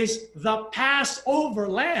is the Passover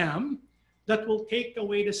Lamb that will take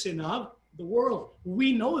away the sin of the world.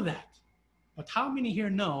 We know that. But how many here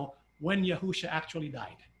know when Yahusha actually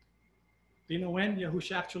died? Do you know when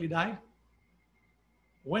Yahusha actually died?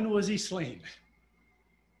 When was he slain?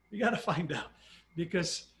 You got to find out,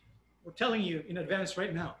 because we're telling you in advance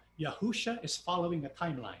right now, Yahusha is following a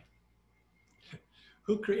timeline.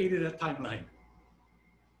 Who created a timeline?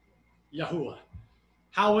 Yahuwah.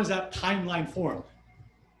 How was that timeline formed?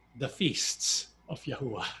 The feasts of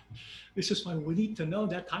Yahuwah. This is why we need to know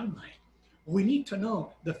that timeline. We need to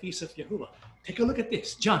know the feast of Yahuwah. Take a look at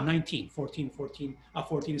this. John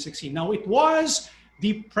 19:14-16. Now it was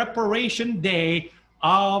the preparation day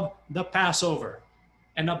of the Passover,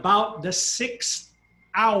 and about the 6th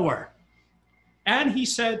hour. And he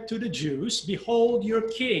said to the Jews, behold your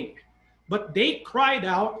king. But they cried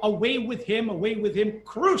out, away with him,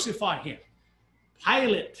 crucify him.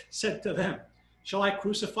 Pilate said to them, shall I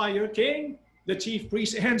crucify your king? The chief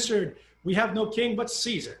priests answered, we have no king but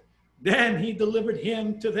Caesar. Then he delivered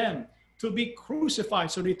him to them to be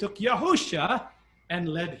crucified. So they took Yahusha and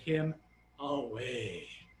led him away.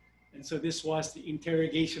 And so this was the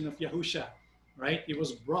interrogation of Yahusha, right? He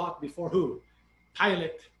was brought before who?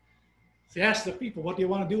 Pilate. He asked the people, what do you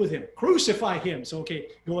want to do with him? Crucify him. So, okay,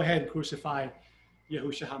 go ahead, crucify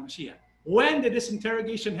Yahushua HaMashiach. When did this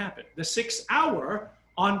interrogation happen? The 6th hour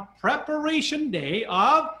on preparation day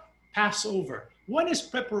of Passover. When is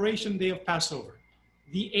preparation day of Passover?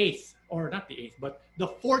 The 8th, or not the 8th, but the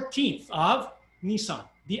 14th of Nisan,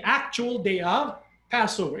 the actual day of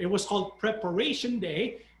Passover. It was called preparation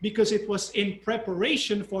day because it was in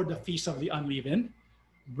preparation for the Feast of the Unleavened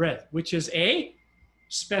Bread, which is a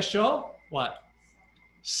special, what?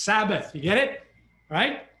 Sabbath. You get it?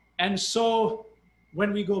 Right? And so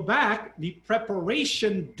when we go back, the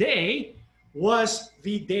preparation day was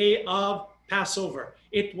the day of Passover.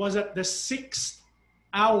 It was at the 6th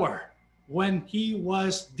hour when he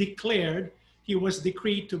was declared, he was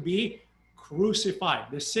decreed to be crucified.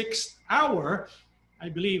 The 6th hour, I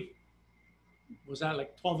believe, was that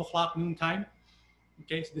like 12 o'clock noontime?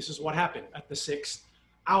 Okay, so this is what happened at the 6th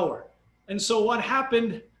hour. And so what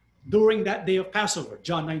happened during that day of Passover?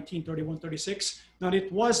 John 19:31-36. Now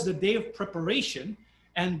it was the day of preparation,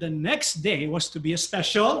 and the next day was to be a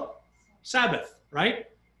special Sabbath, right?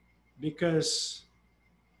 Because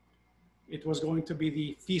it was going to be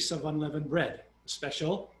the Feast of Unleavened Bread, a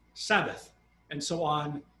special Sabbath. And so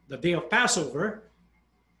on the day of Passover,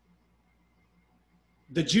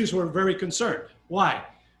 the Jews were very concerned. Why?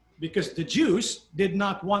 Because the Jews did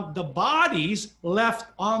not want the bodies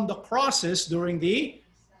left on the crosses during the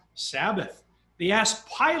Sabbath. They asked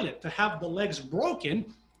Pilate to have the legs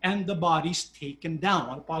broken and the bodies taken down. I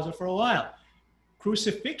want to pause it for a while.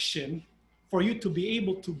 Crucifixion, for you to be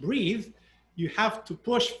able to breathe, you have to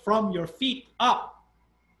push from your feet up.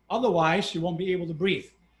 Otherwise, you won't be able to breathe.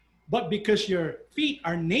 But because your feet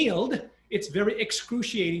are nailed, it's very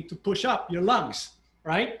excruciating to push up your lungs,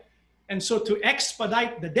 right? And so to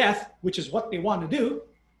expedite the death, which is what they want to do,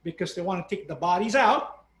 because they want to take the bodies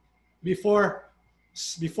out before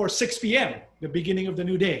 6 p.m., the beginning of the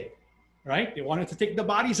new day, right? They wanted to take the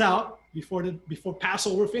bodies out before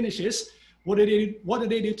Passover finishes. What do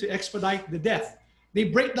they do to expedite the death? They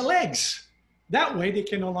break the legs. That way they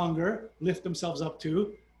can no longer lift themselves up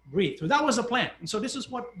to breathe. So that was the plan. And so this is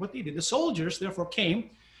what they did. The soldiers therefore came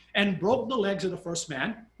and broke the legs of the first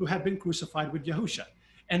man who had been crucified with Yahusha,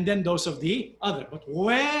 and then those of the other. But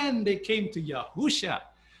when they came to Yahusha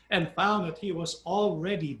and found that he was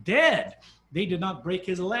already dead, they did not break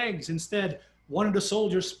his legs. Instead, one of the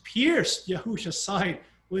soldiers pierced Yahusha's side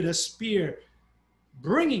with a spear,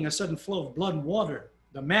 bringing a sudden flow of blood and water.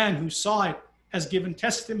 The man who saw it has given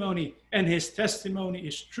testimony, and his testimony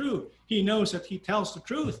is true. He knows that he tells the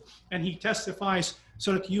truth, and he testifies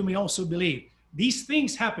so that you may also believe. These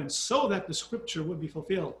things happened so that the scripture would be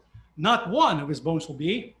fulfilled. Not one of his bones will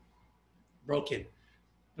be broken.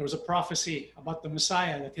 There was a prophecy about the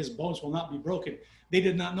Messiah that his bones will not be broken. They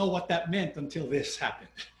did not know what that meant until this happened.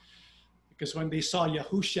 Because when they saw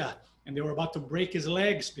Yahusha and they were about to break his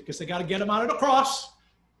legs because they got to get him out of the cross,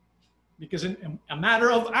 because in a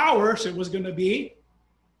matter of hours, it was going to be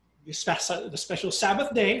the special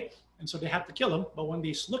Sabbath day, and so they had to kill him. But when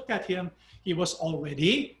they looked at him, he was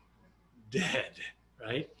already dead,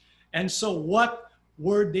 right? And so when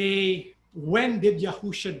did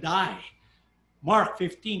Yahusha die? Mark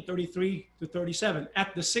 15:33-37.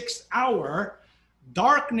 At the 6th hour,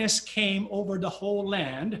 darkness came over the whole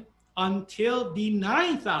land until the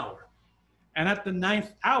 9th hour. And at the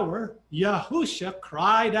 9th hour, Yahusha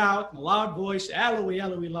cried out in a loud voice, Eloi,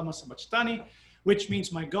 Eloi, lama sabachthani, which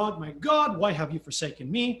means, my God, why have you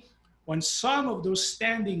forsaken me? When some of those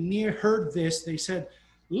standing near heard this, they said,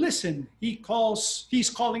 listen, he's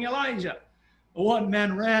calling Elijah. One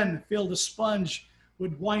man ran, filled a sponge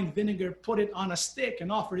with wine vinegar, put it on a stick,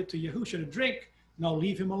 and offered it to Yahusha to drink. Now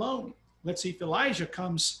leave him alone. Let's see if Elijah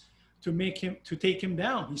comes to take him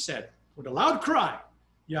down, he said. With a loud cry,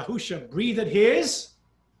 Yahusha breathed his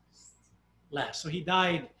last. So he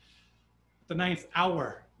died at the 9th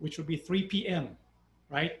hour, which would be 3 p.m.,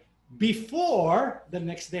 right? Before the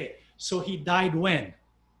next day. So he died when?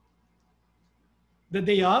 The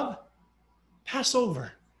day of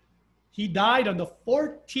Passover. He died on the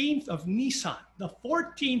 14th of Nisan. The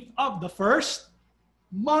 14th of the first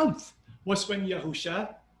month was when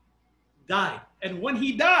Yahusha died. And when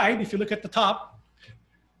he died, if you look at the top,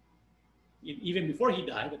 even before he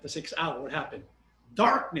died, at the 6th hour, what happened?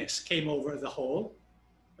 Darkness came over the whole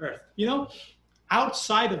earth. You know,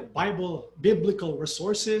 outside of biblical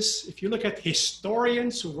resources, if you look at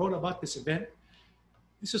historians who wrote about this event,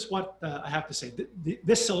 this is what I have to say.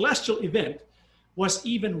 This celestial event was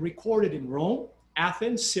even recorded in Rome,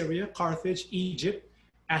 Athens, Syria, Carthage, Egypt,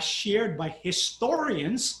 as shared by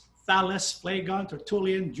historians Thales, Phlegon,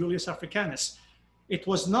 Tertullian, Julius Africanus. It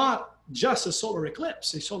was not just a solar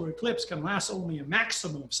eclipse. A solar eclipse can last only a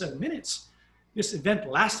maximum of 7 minutes. This event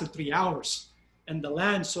lasted 3 hours, and the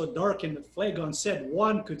land so darkened that Phlegon said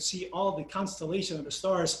one could see all the constellation of the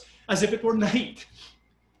stars as if it were night.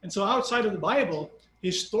 And so outside of the Bible,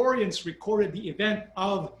 historians recorded the event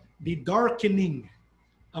of the darkening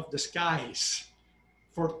of the skies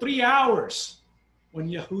for 3 hours when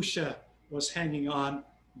Yahusha was hanging on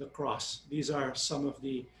the cross. These are some of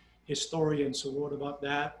the historians who wrote about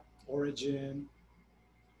that: Origen,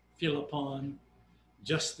 Philoppon,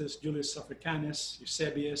 Justus, Julius Africanus,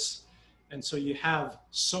 Eusebius. And so you have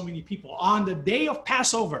so many people. On the day of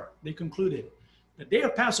Passover, they concluded, the day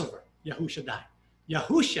of Passover, Yahusha died.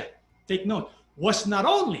 Yahusha, take note, was not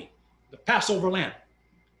only the Passover lamb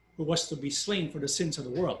who was to be slain for the sins of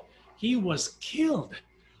the world. He was killed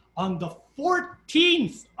on the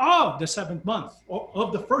 14th of the 7th month, or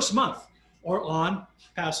of the first month, or on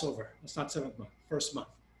Passover. It's not 7th month, first month,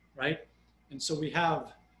 right? And so we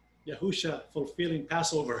have Yahusha fulfilling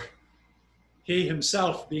Passover. He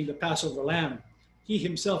himself being the Passover lamb. He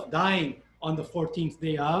himself dying on the 14th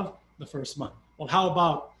day of the first month. Well, how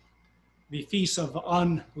about the Feast of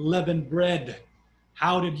Unleavened Bread?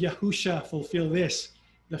 How did Yahusha fulfill this?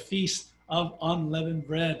 The Feast of unleavened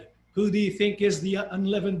bread. Who do you think is the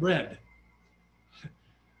unleavened bread?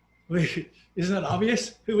 Wait, isn't that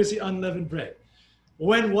obvious? Who is the unleavened bread?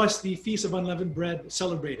 When was the Feast of Unleavened Bread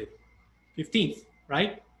celebrated? 15th,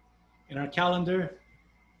 right? In our calendar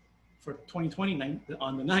for 2020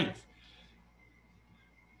 on the 9th.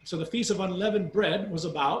 So the Feast of Unleavened Bread was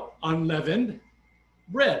about unleavened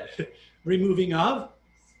bread, removing of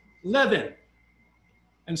leaven.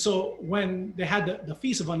 And so when they had the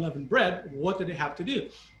Feast of Unleavened Bread, what did they have to do?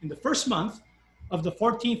 In the first month of the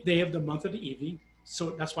 14th day of the month of the evening,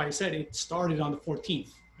 so that's why I said it started on the 14th,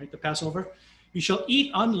 right, the Passover. You shall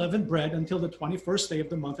eat unleavened bread until the 21st day of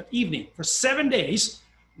the month at evening. For 7 days,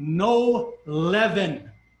 no leaven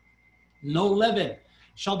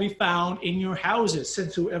shall be found in your houses.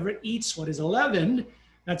 Since whoever eats what is leavened,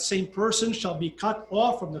 that same person shall be cut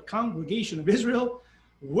off from the congregation of Israel,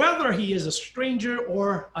 whether he is a stranger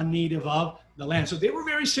or a native of the land. So they were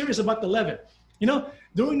very serious about the leaven. You know,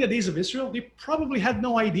 during the days of Israel, they probably had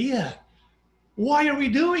no idea. Why are we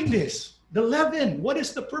doing this? The leaven, what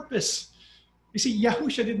is the purpose? You see,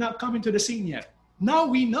 Yahusha did not come into the scene yet. Now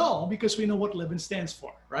we know because we know what leaven stands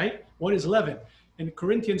for, right? What is leaven? In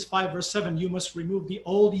Corinthians 5 verse 7, you must remove the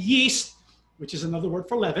old yeast, which is another word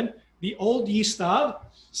for leaven, the old yeast of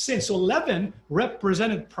sin. So leaven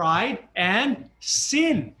represented pride and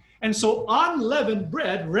sin. And so unleavened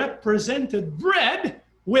bread represented bread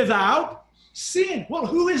without sin. Well,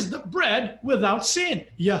 who is the bread without sin?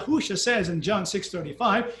 Yahusha says in John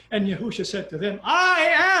 6:35, and Yahusha said to them,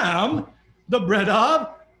 I am the bread of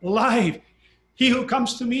life. He who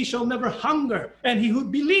comes to me shall never hunger, and he who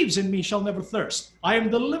believes in me shall never thirst. I am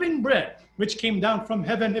the living bread which came down from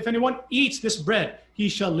heaven. If anyone eats this bread, he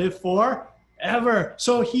shall live forever.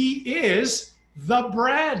 So he is the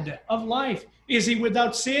bread of life. Is he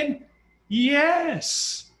without sin?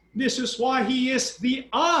 Yes. This is why he is the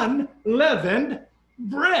unleavened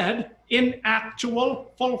bread in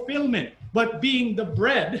actual fulfillment. But being the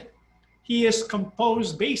bread, he is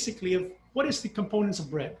composed basically of, what is the components of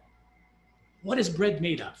bread? What is bread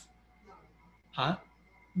made of? Huh?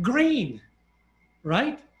 Grain,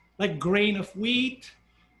 right? Like grain of wheat.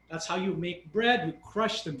 That's how you make bread. You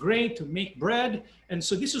crush the grain to make bread. And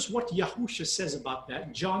so this is what Yahusha says about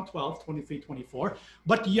that. John 12, 23, 24.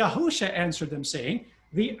 But Yahusha answered them saying,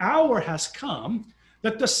 the hour has come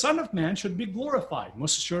that the Son of Man should be glorified.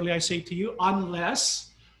 Most surely I say to you,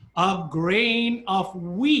 unless a grain of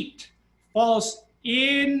wheat falls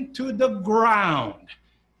into the ground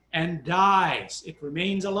and dies, it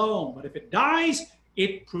remains alone. But if it dies,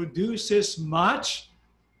 it produces much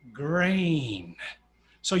grain.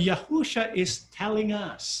 So Yahusha is telling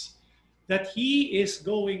us that he is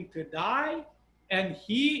going to die and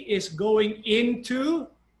he is going into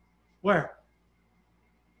where?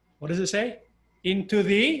 What does it say? Into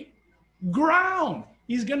the ground.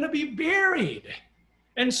 He's going to be buried.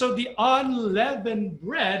 And so the unleavened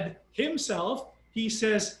bread himself, he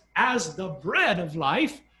says, as the bread of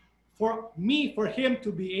life, for him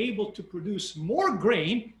to be able to produce more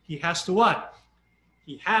grain, he has to what?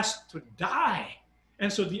 He has to die.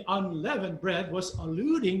 And so the unleavened bread was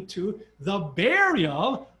alluding to the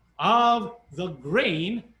burial of the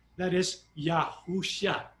grain that is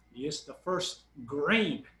Yahusha. He is the first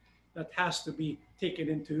grain that has to be taken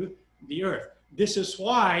into the earth. This is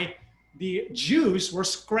why the Jews were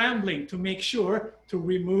scrambling to make sure to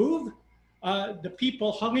remove the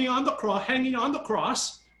people hanging on the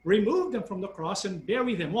cross, remove them from the cross and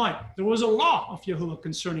bury them. Why? There was a law of Yahuwah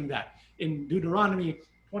concerning that. In Deuteronomy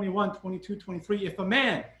 21, 22, 23, if a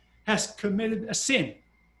man has committed a sin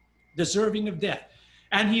deserving of death,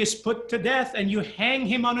 and he is put to death and you hang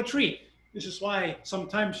him on a tree. This is why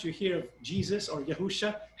sometimes you hear of Jesus or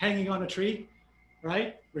Yahusha hanging on a tree,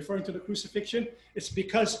 right? Referring to the crucifixion. It's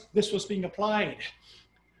because this was being applied,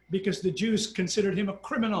 because the Jews considered him a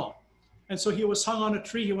criminal. And so he was hung on a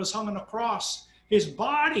tree, he was hung on a cross. His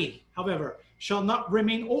body, however, shall not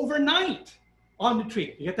remain overnight on the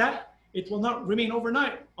tree. You get that? It will not remain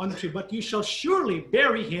overnight on the tree, but you shall surely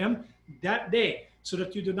bury him that day, so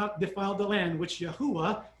that you do not defile the land which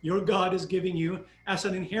Yahuwah, your God, is giving you as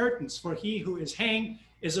an inheritance. For he who is hanged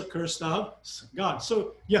is accursed of God.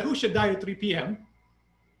 So Yahusha died at 3 p.m.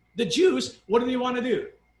 The Jews, what do they want to do?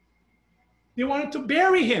 They wanted to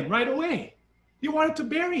bury him right away. They wanted to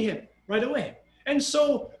bury him right away. And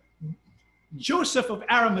so Joseph of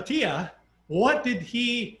Arimathea, what did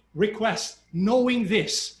he request? Knowing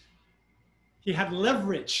this, he had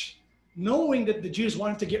leverage, knowing that the Jews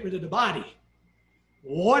wanted to get rid of the body.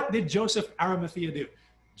 What did Joseph Arimathea do?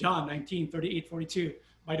 John 19, 38, 42.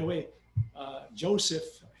 By the way, Joseph,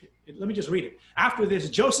 let me just read it. After this,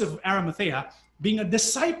 Joseph of Arimathea, being a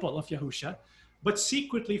disciple of Yahusha, but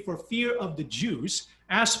secretly for fear of the Jews,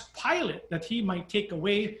 asked Pilate that he might take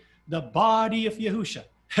away the body of Yahusha.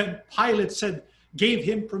 And Pilate gave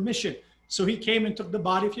him permission. So he came and took the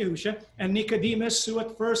body of Yahusha. And Nicodemus, who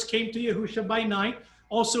at first came to Yahusha by night,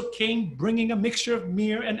 also came bringing a mixture of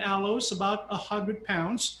myrrh and aloes, about 100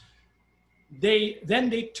 pounds. Then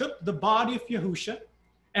they took the body of Yahusha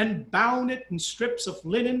and bound it in strips of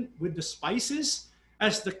linen with the spices,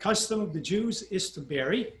 as the custom of the Jews is to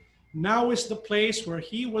bury. Now is the place where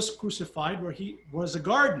he was crucified, where he was a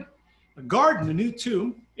garden, a new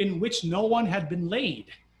tomb in which no one had been laid.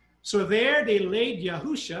 So there they laid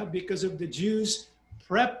Yahusha because of the Jews'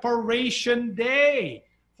 preparation day,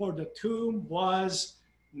 for the tomb was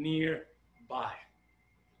nearby.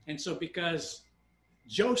 And so because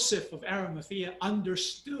Joseph of Arimathea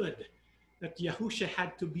understood that Yahusha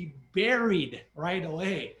had to be buried right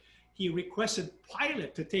away, he requested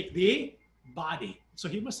Pilate to take the body. So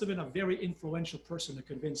he must have been a very influential person to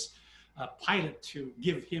convince Pilate to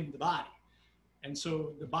give him the body. And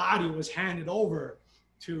so the body was handed over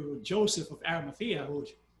to Joseph of Arimathea, who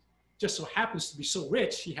just so happens to be so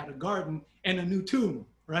rich, he had a garden and a new tomb,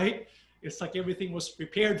 right? It's like everything was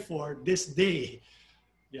prepared for this day.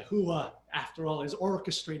 Yahuwah, after all, is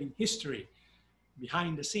orchestrating history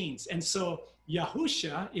behind the scenes. And so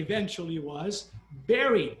Yahusha eventually was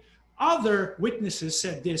buried. Other witnesses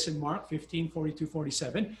said this in Mark 15, 42,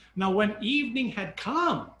 47. Now, when evening had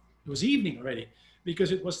come, it was evening already,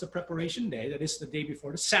 because it was the preparation day, that is the day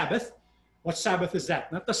before the Sabbath. What Sabbath is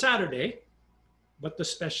that? Not the Saturday, but the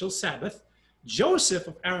special Sabbath. Joseph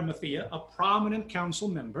of Arimathea, a prominent council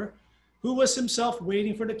member, who was himself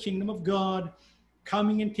waiting for the kingdom of God,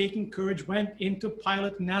 coming and taking courage, went into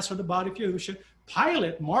Pilate and asked for the body of Yahusha.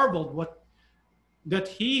 Pilate marveled that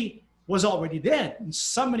he was already dead. And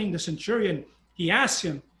summoning the centurion, he asked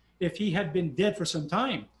him if he had been dead for some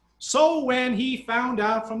time. So when he found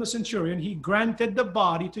out from the centurion, he granted the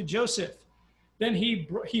body to Joseph. Then he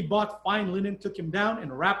bought fine linen, took him down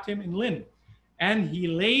and wrapped him in linen. And he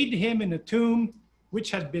laid him in a tomb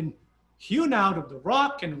which had been hewn out of the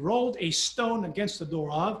rock, and rolled a stone against the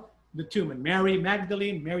door of the tomb. And Mary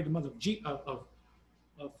Magdalene, Mary the mother of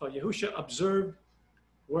Yahusha, observed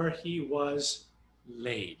where he was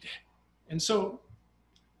laid. And so,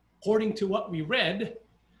 according to what we read,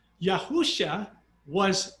 Yahusha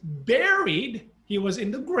was buried. He was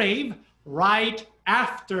in the grave right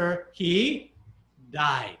after he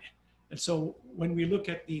died. And so when we look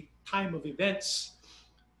at the time of events,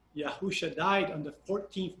 Yahusha died on the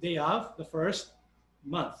 14th day of the first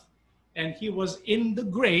month. And he was in the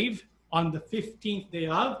grave on the 15th day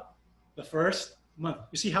of the first month.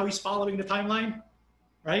 You see how he's following the timeline,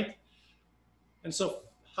 right? And so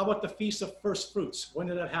how about the Feast of First Fruits? When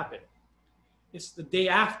did that happen? It's the day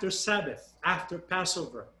after Sabbath, after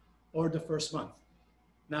Passover, or the first month.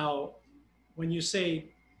 Now, when you say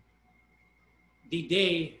the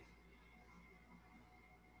day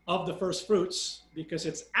of the first fruits, because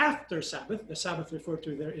it's after Sabbath, the Sabbath referred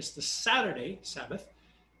to there is the Saturday Sabbath,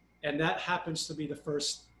 and that happens to be the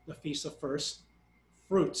Feast of First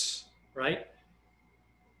Fruits, right?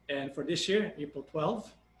 And for this year, April 12th.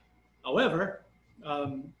 However,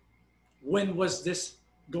 when was this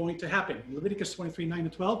going to happen? In Leviticus 23, 9 to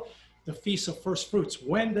 12, the Feast of First Fruits.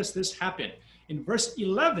 When does this happen? In verse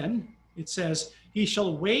 11, it says, he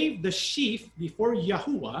shall wave the sheaf before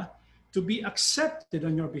Yahuwah to be accepted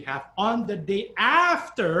on your behalf. On the day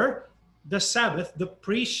after the Sabbath, the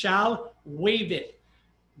priest shall wave it.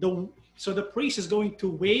 So the priest is going to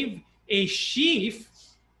wave a sheaf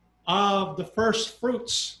of the first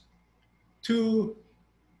fruits to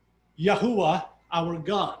Yahuwah, our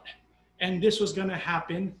God. And this was going to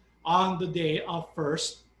happen on the day of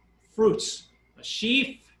first fruits. A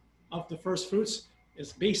sheaf of the first fruits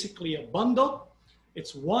is basically a bundle.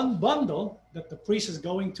 It's one bundle that the priest is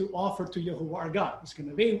going to offer to Yahuwah, our God. He's going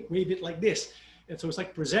to wave it like this. And so it's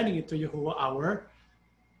like presenting it to Yahuwah, our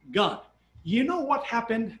God. You know what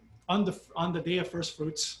happened on the day of first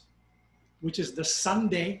fruits, which is the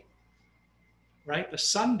Sunday, right? The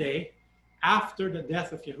Sunday after the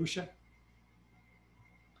death of Yahusha.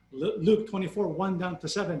 Luke 24, 1 down to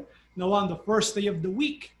 7. Now on the first day of the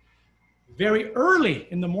week, very early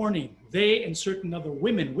in the morning, they and certain other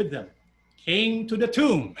women with them came to the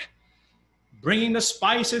tomb, bringing the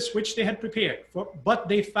spices which they had prepared. But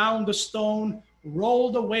they found the stone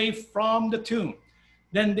rolled away from the tomb.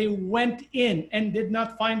 Then they went in and did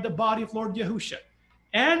not find the body of Lord Yahusha.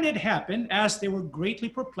 And it happened, as they were greatly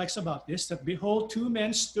perplexed about this, that behold, two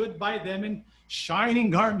men stood by them in shining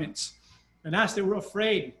garments. And as they were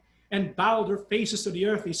afraid and bowed their faces to the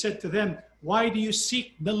earth, he said to them, Why do you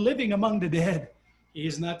seek the living among the dead? He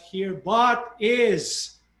is not here, but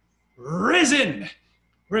is risen.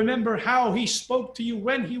 Remember how he spoke to you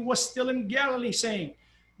when he was still in Galilee, saying,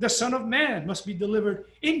 the Son of Man must be delivered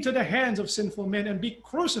into the hands of sinful men and be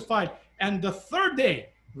crucified, and the third day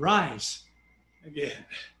rise again.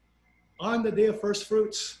 On the day of first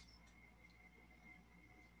fruits,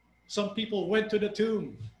 some people went to the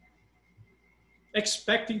tomb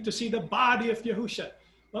expecting to see the body of Yahusha.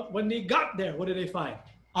 But when they got there, what did they find?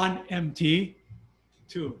 An empty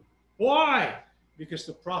tomb. Why? Because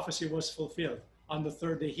the prophecy was fulfilled. On the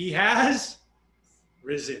third day, he has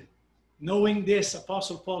risen. Knowing this,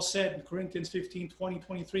 Apostle Paul said in Corinthians 15, 20,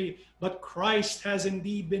 23, but Christ has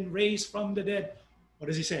indeed been raised from the dead. What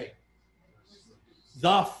does he say?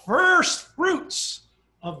 The first fruits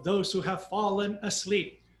of those who have fallen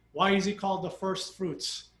asleep. Why is he called the first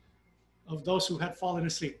fruits of those who had fallen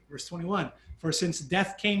asleep? Verse 21, for since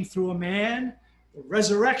death came through a man, the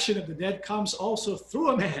resurrection of the dead comes also through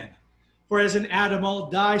a man. For as in Adam all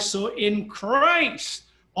die, so in Christ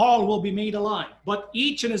all will be made alive, but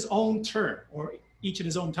each in his own turn, or each in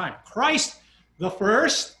his own time. Christ, the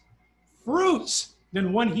first fruits.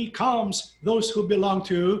 Then when he comes, those who belong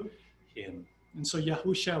to him. And so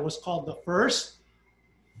Yahusha was called the first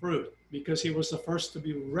fruit because he was the first to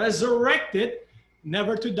be resurrected,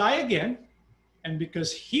 never to die again. And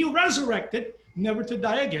because he resurrected, never to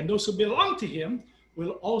die again, those who belong to him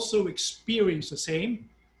will also experience the same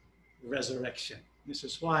resurrection. This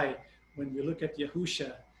is why when we look at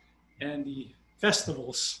Yahusha and the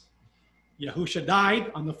festivals, Yahusha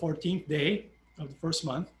died on the 14th day of the first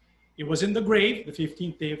month. He was in the grave the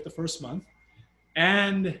 15th day of the first month.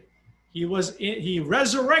 And he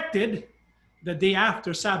resurrected the day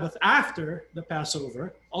after Sabbath, after the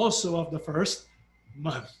Passover, also of the first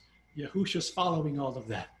month. Yahusha's following all of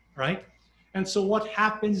that, right? And so what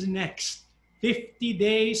happens next? 50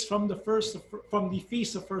 days from the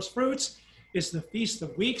Feast of First Fruits is the Feast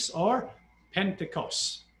of Weeks, or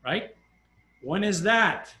Pentecost, right? When is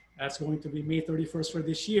that? That's going to be May 31st for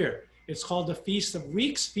this year. It's called the Feast of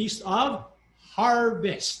Weeks, Feast of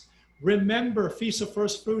Harvest. Remember, Feast of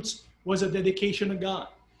First Fruits was a dedication to God.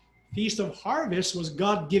 Feast of Harvest was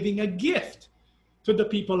God giving a gift to the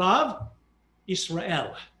people of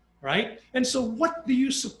Israel, right? And so what do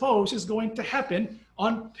you suppose is going to happen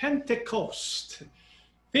on Pentecost?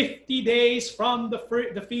 50 days from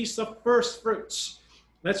the Feast of First Fruits.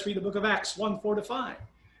 Let's read the book of Acts 1:4-5.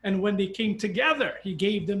 And when they came together, he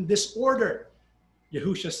gave them this order.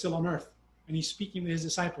 Yahushua is still on earth, and he's speaking to his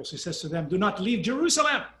disciples. He says to them, do not leave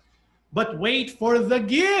Jerusalem, but wait for the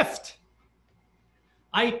gift.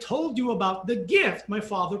 I told you about the gift my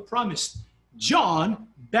Father promised. John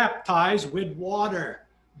baptized with water,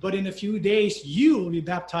 but in a few days you will be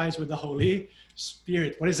baptized with the Holy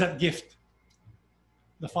Spirit. What is that gift?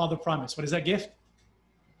 The Father promised. What is that gift?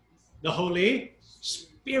 The Holy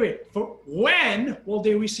Spirit. For when will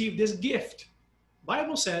they receive this gift?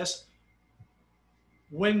 Bible says,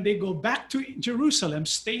 when they go back to Jerusalem,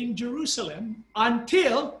 stay in Jerusalem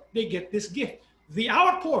until they get this gift, the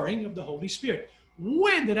outpouring of the Holy Spirit.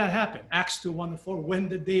 When did that happen? Acts 2:1-4. When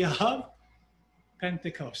the day of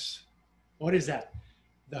Pentecost. What is that?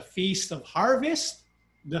 The Feast of Harvest,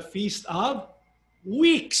 the Feast of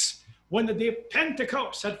Weeks. When the day of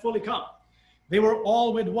Pentecost had fully come, they were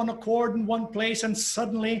all with one accord in one place, and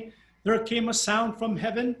suddenly there came a sound from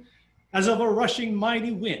heaven as of a rushing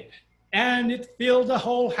mighty wind, and it filled the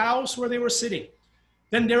whole house where they were sitting.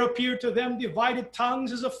 Then there appeared to them divided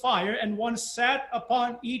tongues as of fire, and one sat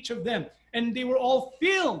upon each of them. And they were all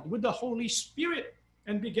filled with the Holy Spirit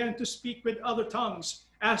and began to speak with other tongues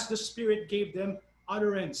as the Spirit gave them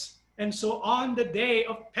utterance. And so on the day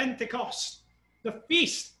of Pentecost, the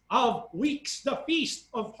Feast of Weeks, the Feast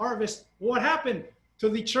of Harvest, what happened to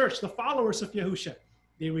the church, the followers of Yahushua?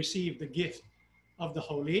 They received the gift of the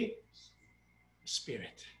Holy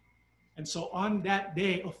Spirit. And so on that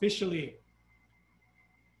day, officially,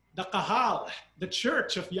 the Kahal, the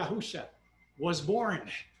church of Yahushua, was born.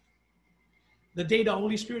 The day the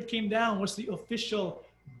Holy Spirit came down was the official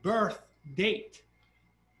birth date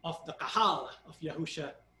of the Kahal of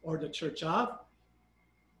Yahushua, or the church of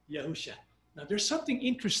Yahushua. Now, there's something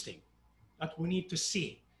interesting that we need to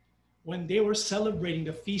see when they were celebrating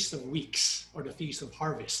the Feast of Weeks, or the Feast of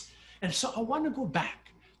Harvest. And so I want to go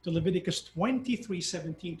back to Leviticus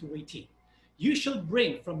 23:17-18. You shall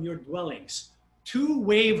bring from your dwellings 2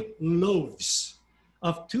 wave loaves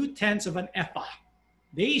of 2/10 of an ephah.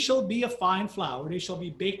 They shall be of fine flour. They shall be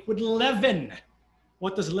baked with leaven.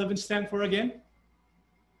 What does leaven stand for again?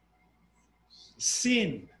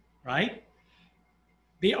 Sin, right?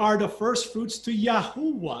 They are the first fruits to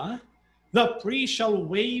Yahuwah The priest shall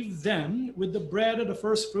wave them with the bread of the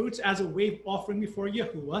first fruits as a wave offering before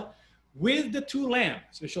Yahuwah with the 2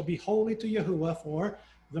 lambs. It shall be holy to Yahuwah for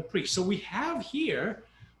the priest. So we have here,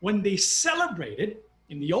 when they celebrated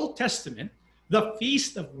in the Old Testament, the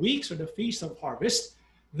Feast of Weeks or the Feast of Harvest,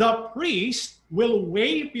 the priest will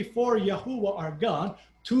wave before Yahuwah our God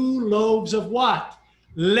 2 loaves of what?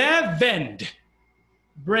 Leavened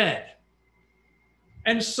bread.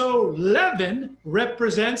 And so leaven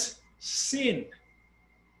represents sin.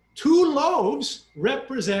 2 loaves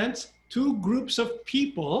represents 2 groups of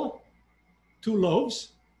people. 2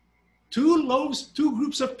 loaves. 2 loaves, 2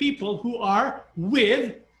 groups of people who are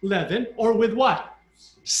with leaven or with what?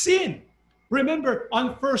 Sin. Remember,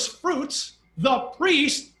 on first fruits, the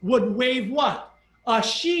priest would wave what? A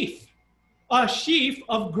sheaf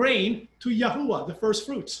of grain to Yahuwah, the first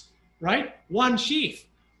fruits, right? 1 sheaf.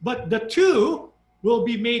 But the 2 will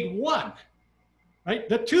be made 1, right?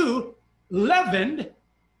 The 2 leavened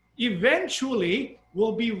eventually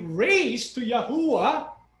will be raised to Yahuwah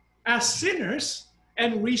as sinners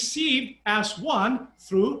and received as 1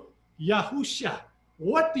 through Yahusha.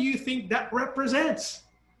 What do you think that represents?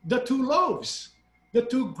 The 2 loaves, the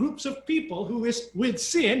 2 groups of people who is with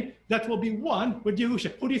sin that will be 1 with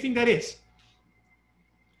Yahusha. Who do you think that is?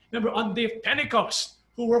 Remember, on the day of Pentecost,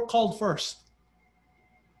 who were called first?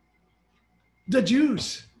 The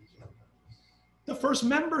Jews. The first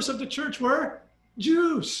members of the church were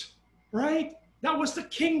Jews, right? That was the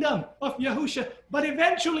kingdom of Yahusha. But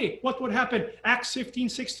eventually, what would happen? Acts 15,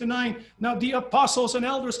 6-9. Now the apostles and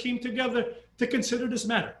elders came together to consider this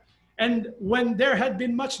matter. And when there had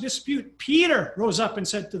been much dispute, Peter rose up and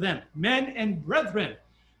said to them, Men and brethren,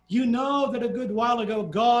 you know that a good while ago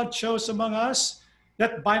God chose among us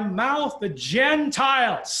that by mouth the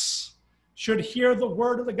Gentiles should hear the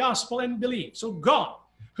word of the gospel and believe. So God,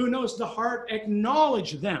 who knows the heart,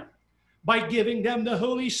 acknowledged them by giving them the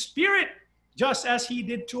Holy Spirit, just as he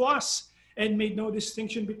did to us, and made no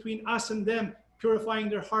distinction between us and them, purifying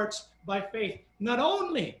their hearts by faith. Not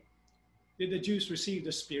only did the Jews receive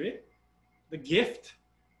the Spirit, the gift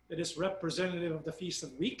that is representative of the Feast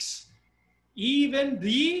of Weeks, even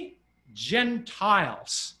the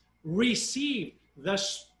Gentiles received the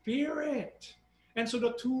Spirit. And so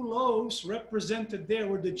the 2 loaves represented there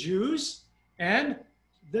were the Jews and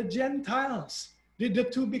the Gentiles. Did the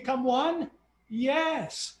 2 become 1?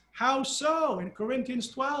 Yes. How so? In Corinthians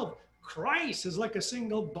 12, Christ is like a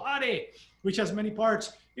single body, which has many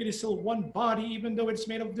parts. It is still one body, even though it's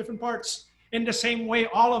made of different parts. In the same way,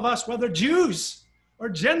 all of us, whether Jews or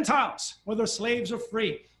Gentiles, whether slaves or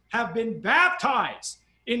free, have been baptized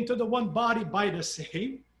into the one body by the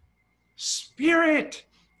same Spirit.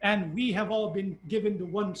 And we have all been given the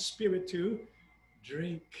one Spirit to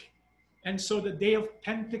drink. And so the day of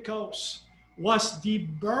Pentecost was the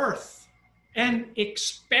birth and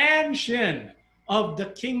expansion of the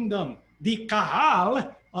kingdom, the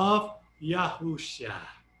kahal of Yahusha.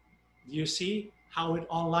 Do you see how it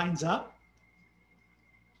all lines up?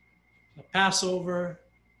 The Passover,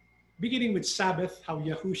 beginning with Sabbath, how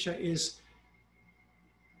Yahusha is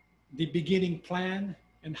the beginning plan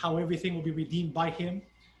and how everything will be redeemed by him.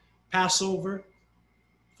 Passover,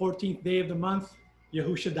 14th day of the month,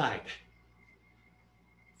 Yahusha died.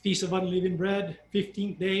 Feast of Unleavened Bread,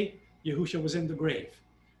 15th day, Yahusha was in the grave.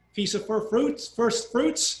 Feast of first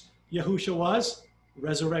fruits, Yahusha was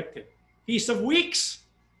resurrected. Feast of Weeks,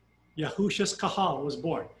 Yahusha's kahal was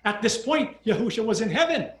born. At this point, Yahusha was in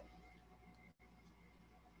heaven.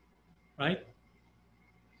 Right?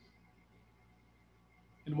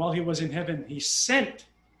 And while he was in heaven, he sent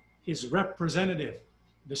his representative,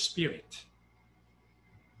 the Spirit.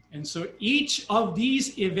 And so each of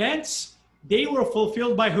these events, they were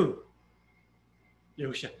fulfilled by who?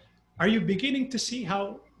 Yahusha. Are you beginning to see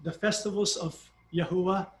how the festivals of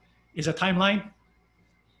Yahuwah is a timeline?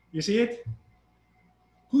 You see it?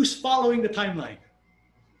 Who's following the timeline?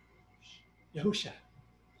 Yahusha.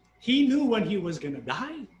 He knew when he was going to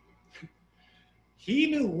die.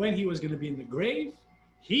 He knew when he was going to be in the grave.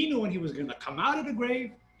 He knew when he was going to come out of the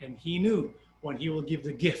grave. And he knew when he will give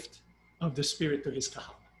the gift of the Spirit to his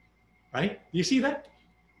kahal. Right? Do you see that?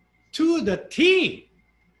 To the T.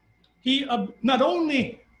 He not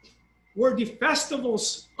only were the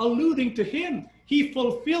festivals alluding to him, he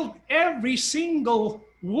fulfilled every single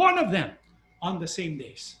one of them on the same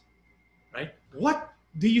days. Right? What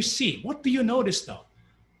do you see? What do you notice though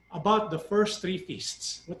about the first 3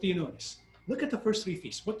 feasts? What do you notice? Look at the first 3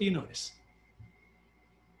 feasts. What do you notice?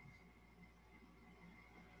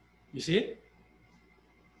 You see it?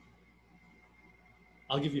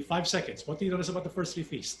 I'll give you 5 seconds. What do you notice about the first 3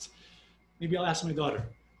 feasts? Maybe I'll ask my daughter.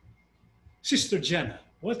 Sister Jenna,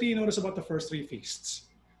 What do you notice about the first three feasts?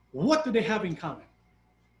 What do they have in common?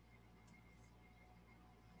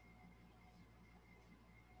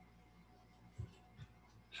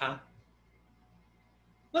 Huh?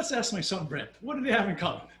 Let's ask my son Brent. What do they have in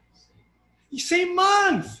common? Same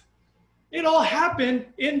month. It all happened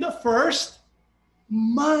in the first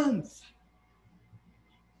month.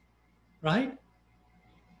 Right?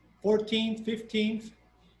 14th, 15th,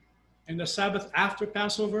 and the Sabbath after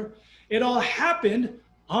Passover. It all happened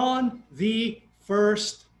on the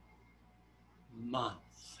first month.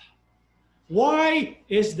 Why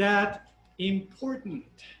is that important?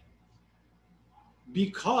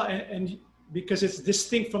 Because it's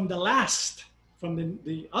distinct from the last, from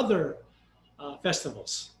the other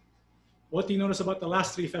festivals. What do you notice about the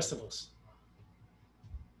last three festivals?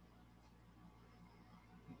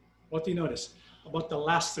 What do you notice about the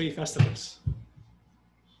last three festivals?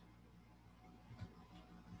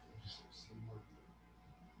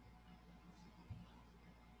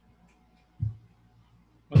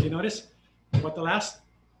 What do you notice about the last?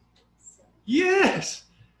 Yes!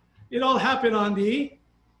 It all happened on the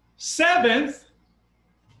 7th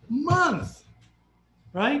month,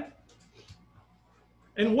 right?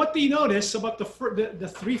 And what do you notice about the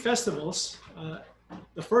three festivals,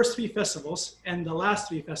 the first three festivals and the last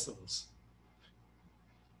three festivals?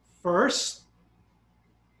 First,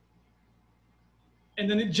 and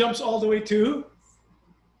then it jumps all the way to,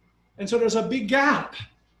 and so there's a big gap,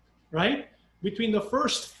 right? Between the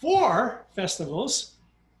first four festivals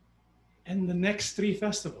and the next three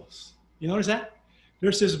festivals. You notice that?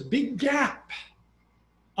 There's this big gap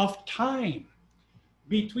of time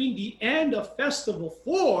between the end of Festival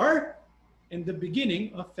 4 and the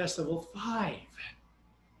beginning of Festival 5,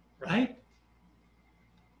 right?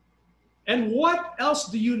 And what else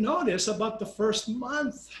do you notice about the first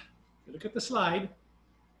month? Look at the slide.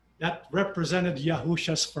 That represented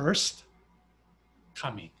Yahushua's first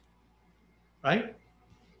coming, right?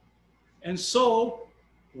 And so,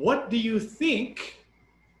 what do you think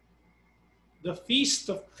the Feast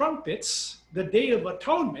of Trumpets, the Day of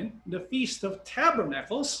Atonement, the Feast of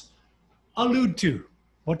Tabernacles allude to?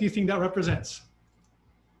 What do you think that represents?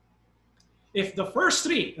 If the first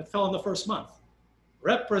three that fell in the first month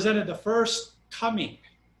represented the first coming,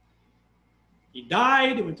 he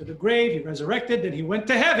died, he went to the grave, he resurrected, then he went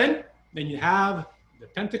to heaven, then you have the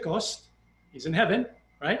Pentecost, he's in heaven,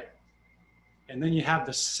 right? And then you have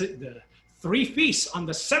the three feasts on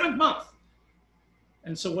the 7th month.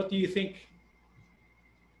 And so what do you think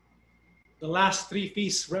the last three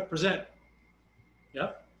feasts represent?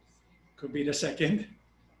 Yep, could be the second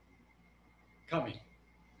coming.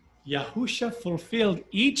 Yahushua fulfilled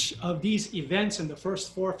each of these events in the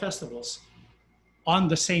first four festivals on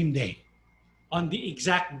the same day, on the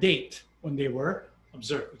exact date when they were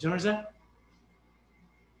observed. Did you notice that?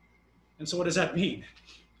 And so what does that mean?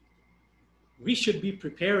 We should be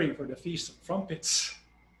preparing for the Feast of Trumpets,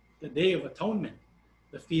 the Day of Atonement,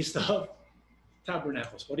 the Feast of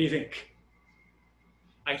Tabernacles. What do you think?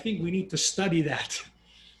 I think we need to study that.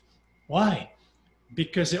 Why?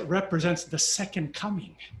 Because it represents the second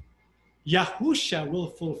coming. Yahushua will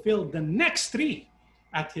fulfill the next three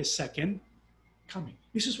at his second coming.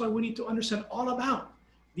 This is why we need to understand all about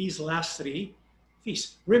these last three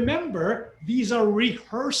feasts. Remember, these are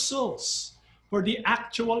rehearsals for the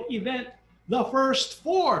actual event. The first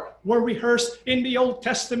four were rehearsed in the Old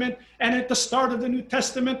Testament, and at the start of the New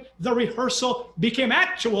Testament, the rehearsal became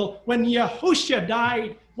actual when Yahushua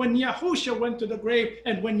died, when Yahushua went to the grave,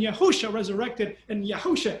 and when Yahushua resurrected, and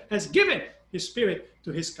Yahushua has given his spirit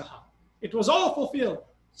to his kahal. It was all fulfilled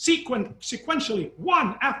sequentially,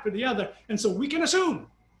 one after the other. And so we can assume,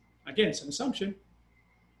 again, it's an assumption,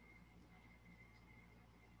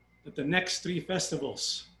 that the next three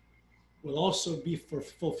festivals will also be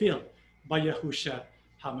fulfilled by Yahushua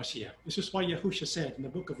HaMashiach. This is why Yahushua said in the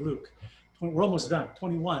book of Luke, we're almost done,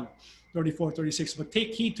 21, 34, 36, but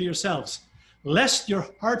take heed to yourselves, lest your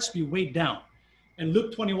hearts be weighed down. And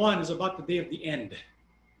Luke 21 is about the day of the end,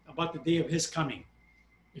 about the day of his coming.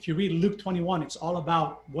 If you read Luke 21, it's all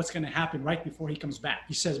about what's going to happen right before he comes back.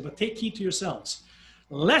 He says, but take heed to yourselves,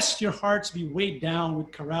 lest your hearts be weighed down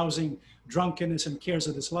with carousing, drunkenness, and cares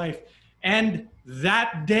of this life, and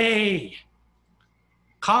that day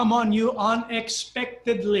come on you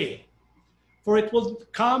unexpectedly, for it will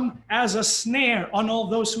come as a snare on all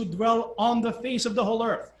those who dwell on the face of the whole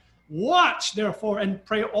earth. Watch, therefore, and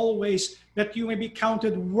pray always that you may be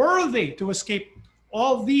counted worthy to escape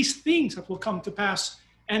all these things that will come to pass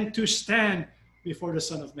and to stand before the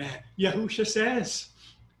Son of Man. Yahushua says,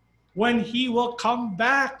 when he will come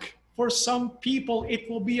back, for some people, it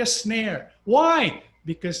will be a snare. Why?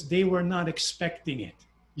 Because they were not expecting it.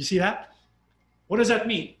 You see that? What does that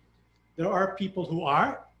mean? There are people who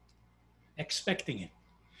are expecting it.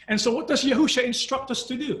 And so what does Yahushua instruct us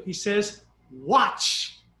to do? He says,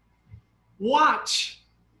 watch. Watch.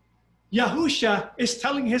 Yahushua is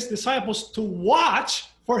telling his disciples to watch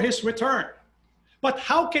for his return. But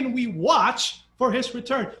how can we watch for his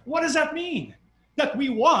return? What does that mean? That we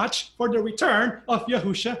watch for the return of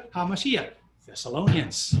Yahushua HaMashiach.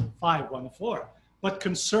 Thessalonians 5:1-4. But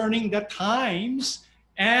concerning the times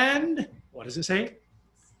and, what does it say?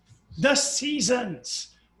 The seasons.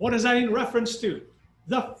 What is that in reference to?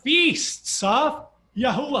 The feasts of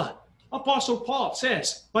Yahuwah. Apostle Paul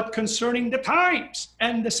says, but concerning the times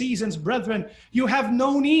and the seasons, brethren, you have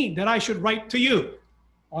no need that I should write to you.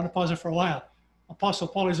 I want to pause it for a while. Apostle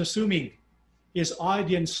Paul is assuming his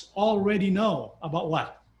audience already know about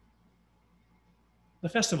what? The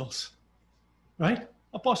festivals, right?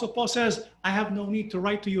 Apostle Paul says, I have no need to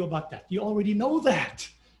write to you about that. You already know that.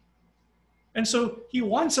 And so he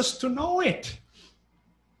wants us to know it.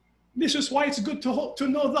 This is why it's good to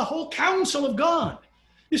know the whole counsel of God.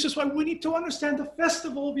 This is why we need to understand the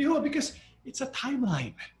festival of Yahuwah, because it's a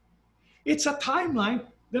timeline. It's a timeline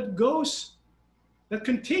that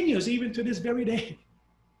continues even to this very day.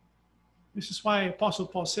 This is why Apostle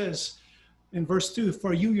Paul says in verse 2,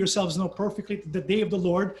 for you yourselves know perfectly that the day of the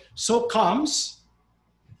Lord so comes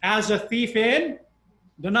as a thief in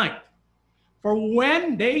the night. For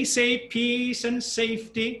when they say peace and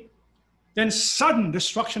safety, then sudden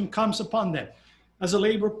destruction comes upon them, as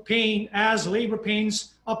labor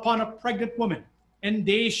pains upon a pregnant woman, and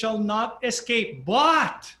they shall not escape.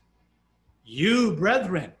 But you,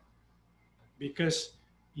 brethren, because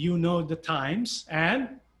you know the times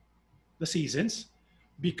and the seasons,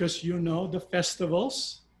 because you know the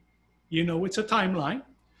festivals, you know it's a timeline.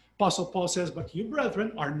 Apostle Paul says, but you,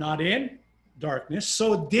 brethren, are not in darkness,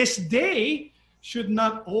 so this day should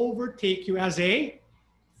not overtake you as a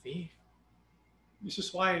thief. This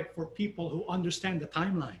is why for people who understand the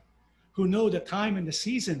timeline, who know the time and the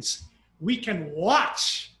seasons, we can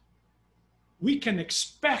watch, we can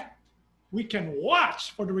expect, we can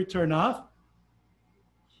watch for the return of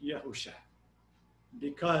Yahushua,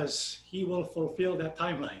 because he will fulfill that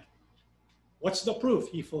timeline. What's the proof?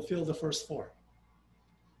 He fulfilled the first 4,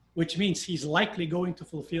 which means he's likely going to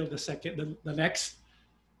fulfill the next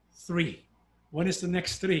 3. When is the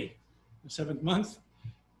next 3? The 7th month?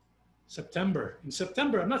 September. In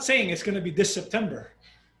September, I'm not saying it's going to be this September,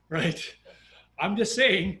 right? I'm just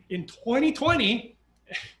saying in 2020,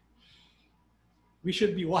 we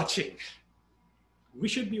should be watching. We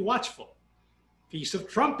should be watchful. Feast of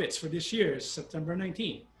Trumpets for this year is September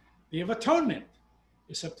 19th. Day of Atonement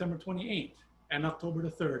is September 28th. And October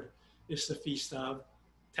the 3rd is the Feast of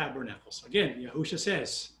Tabernacles. Again, Yahushua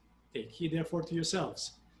says, take heed therefore to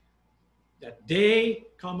yourselves, that day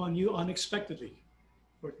come on you unexpectedly.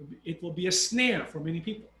 For it will be a snare for many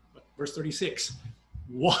people. But verse 36,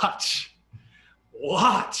 watch,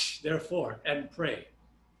 therefore, and pray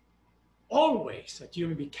always that you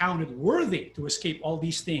may be counted worthy to escape all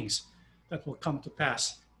these things that will come to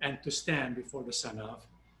pass and to stand before the Son of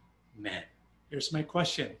Man. Here's my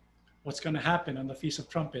question. What's going to happen on the Feast of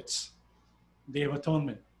Trumpets, Day of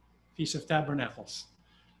Atonement, Feast of Tabernacles?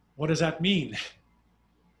 What does that mean?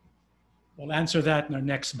 We'll answer that in our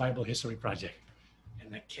next Bible History Project.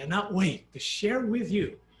 And I cannot wait to share with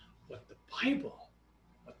you what the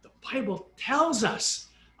Bible tells us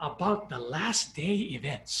about the last day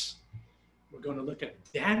events. We're going to look at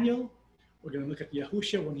Daniel. We're going to look at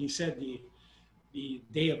Yahushua when he said the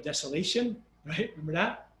day of desolation, right? Remember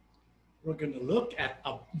that? We're going to look at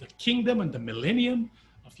the kingdom and the millennium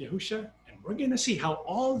of Yahushua, and we're going to see how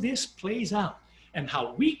all this plays out and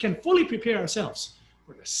how we can fully prepare ourselves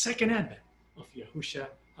for the second advent of Yahushua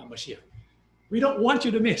HaMashiach. We don't want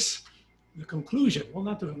you to miss the conclusion, well,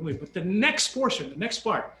 not the conclusion, but the next portion, the next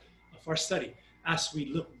part of our study, as we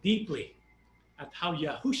look deeply at how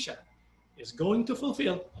Yahushua is going to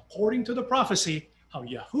fulfill, according to the prophecy, how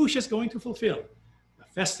Yahushua is going to fulfill the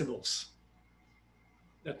festivals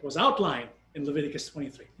that was outlined in Leviticus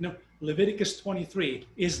 23. You know, Leviticus 23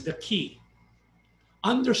 is the key.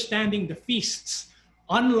 Understanding the feasts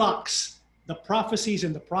unlocks the prophecies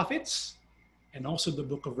in the prophets and also the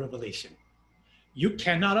book of Revelation. You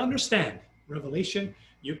cannot understand Revelation,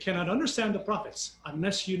 you cannot understand the prophets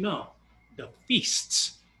unless you know the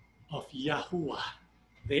feasts of Yahuwah.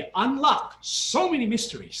 They unlock so many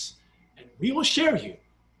mysteries, and we will share you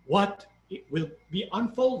what it will be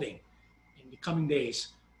unfolding in the coming days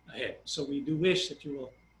ahead. So we do wish that you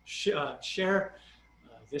will share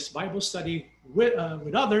this Bible study with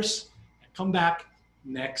others, and come back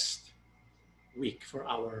next week for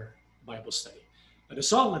our Bible study. Let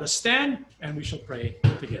us all, let us stand, and we shall pray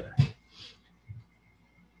together.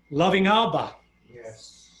 Loving Abba,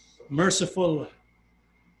 Yes. merciful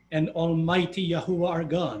and almighty Yahuwah our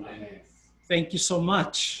God, Amen. thank you so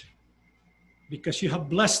much because you have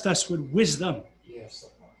blessed us with wisdom. Yes.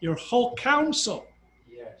 Your whole counsel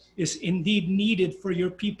Yes. is indeed needed for your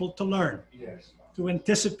people to learn, Yes. to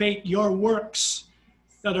anticipate your works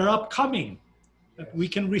that are upcoming, that we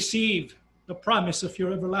can receive the promise of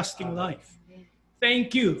your everlasting life.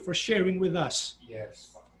 Thank you for sharing with us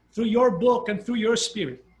Yes. through your book and through your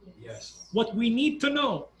spirit Yes. what we need to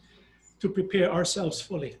know to prepare ourselves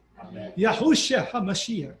fully. Amen. Yahushua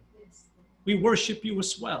HaMashiach, we worship you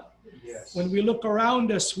as well. Yes. When we look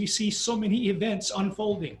around us, we see so many events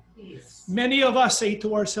unfolding. Yes. Many of us say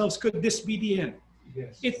to ourselves, could this be the end?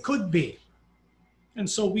 Yes. It could be. And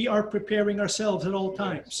so we are preparing ourselves at all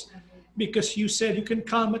times because you said you can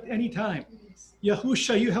come at any time.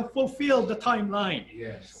 Yahushua, you have fulfilled the timeline.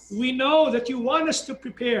 Yes. We know that you want us to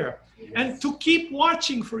prepare and to keep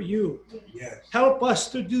watching for you. Yes. Help us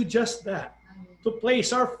to do just that, to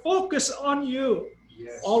place our focus on you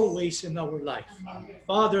Yes. always in our life. Amen.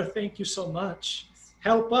 Father, thank you so much.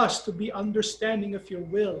 Help us to be understanding of your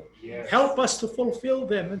will. Yes. Help us to fulfill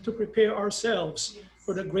them and to prepare ourselves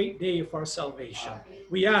for the great day of our salvation.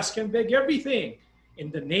 We ask and beg everything in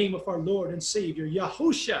the name of our Lord and Savior,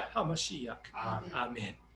 Yahushua HaMashiach. Amen. Amen.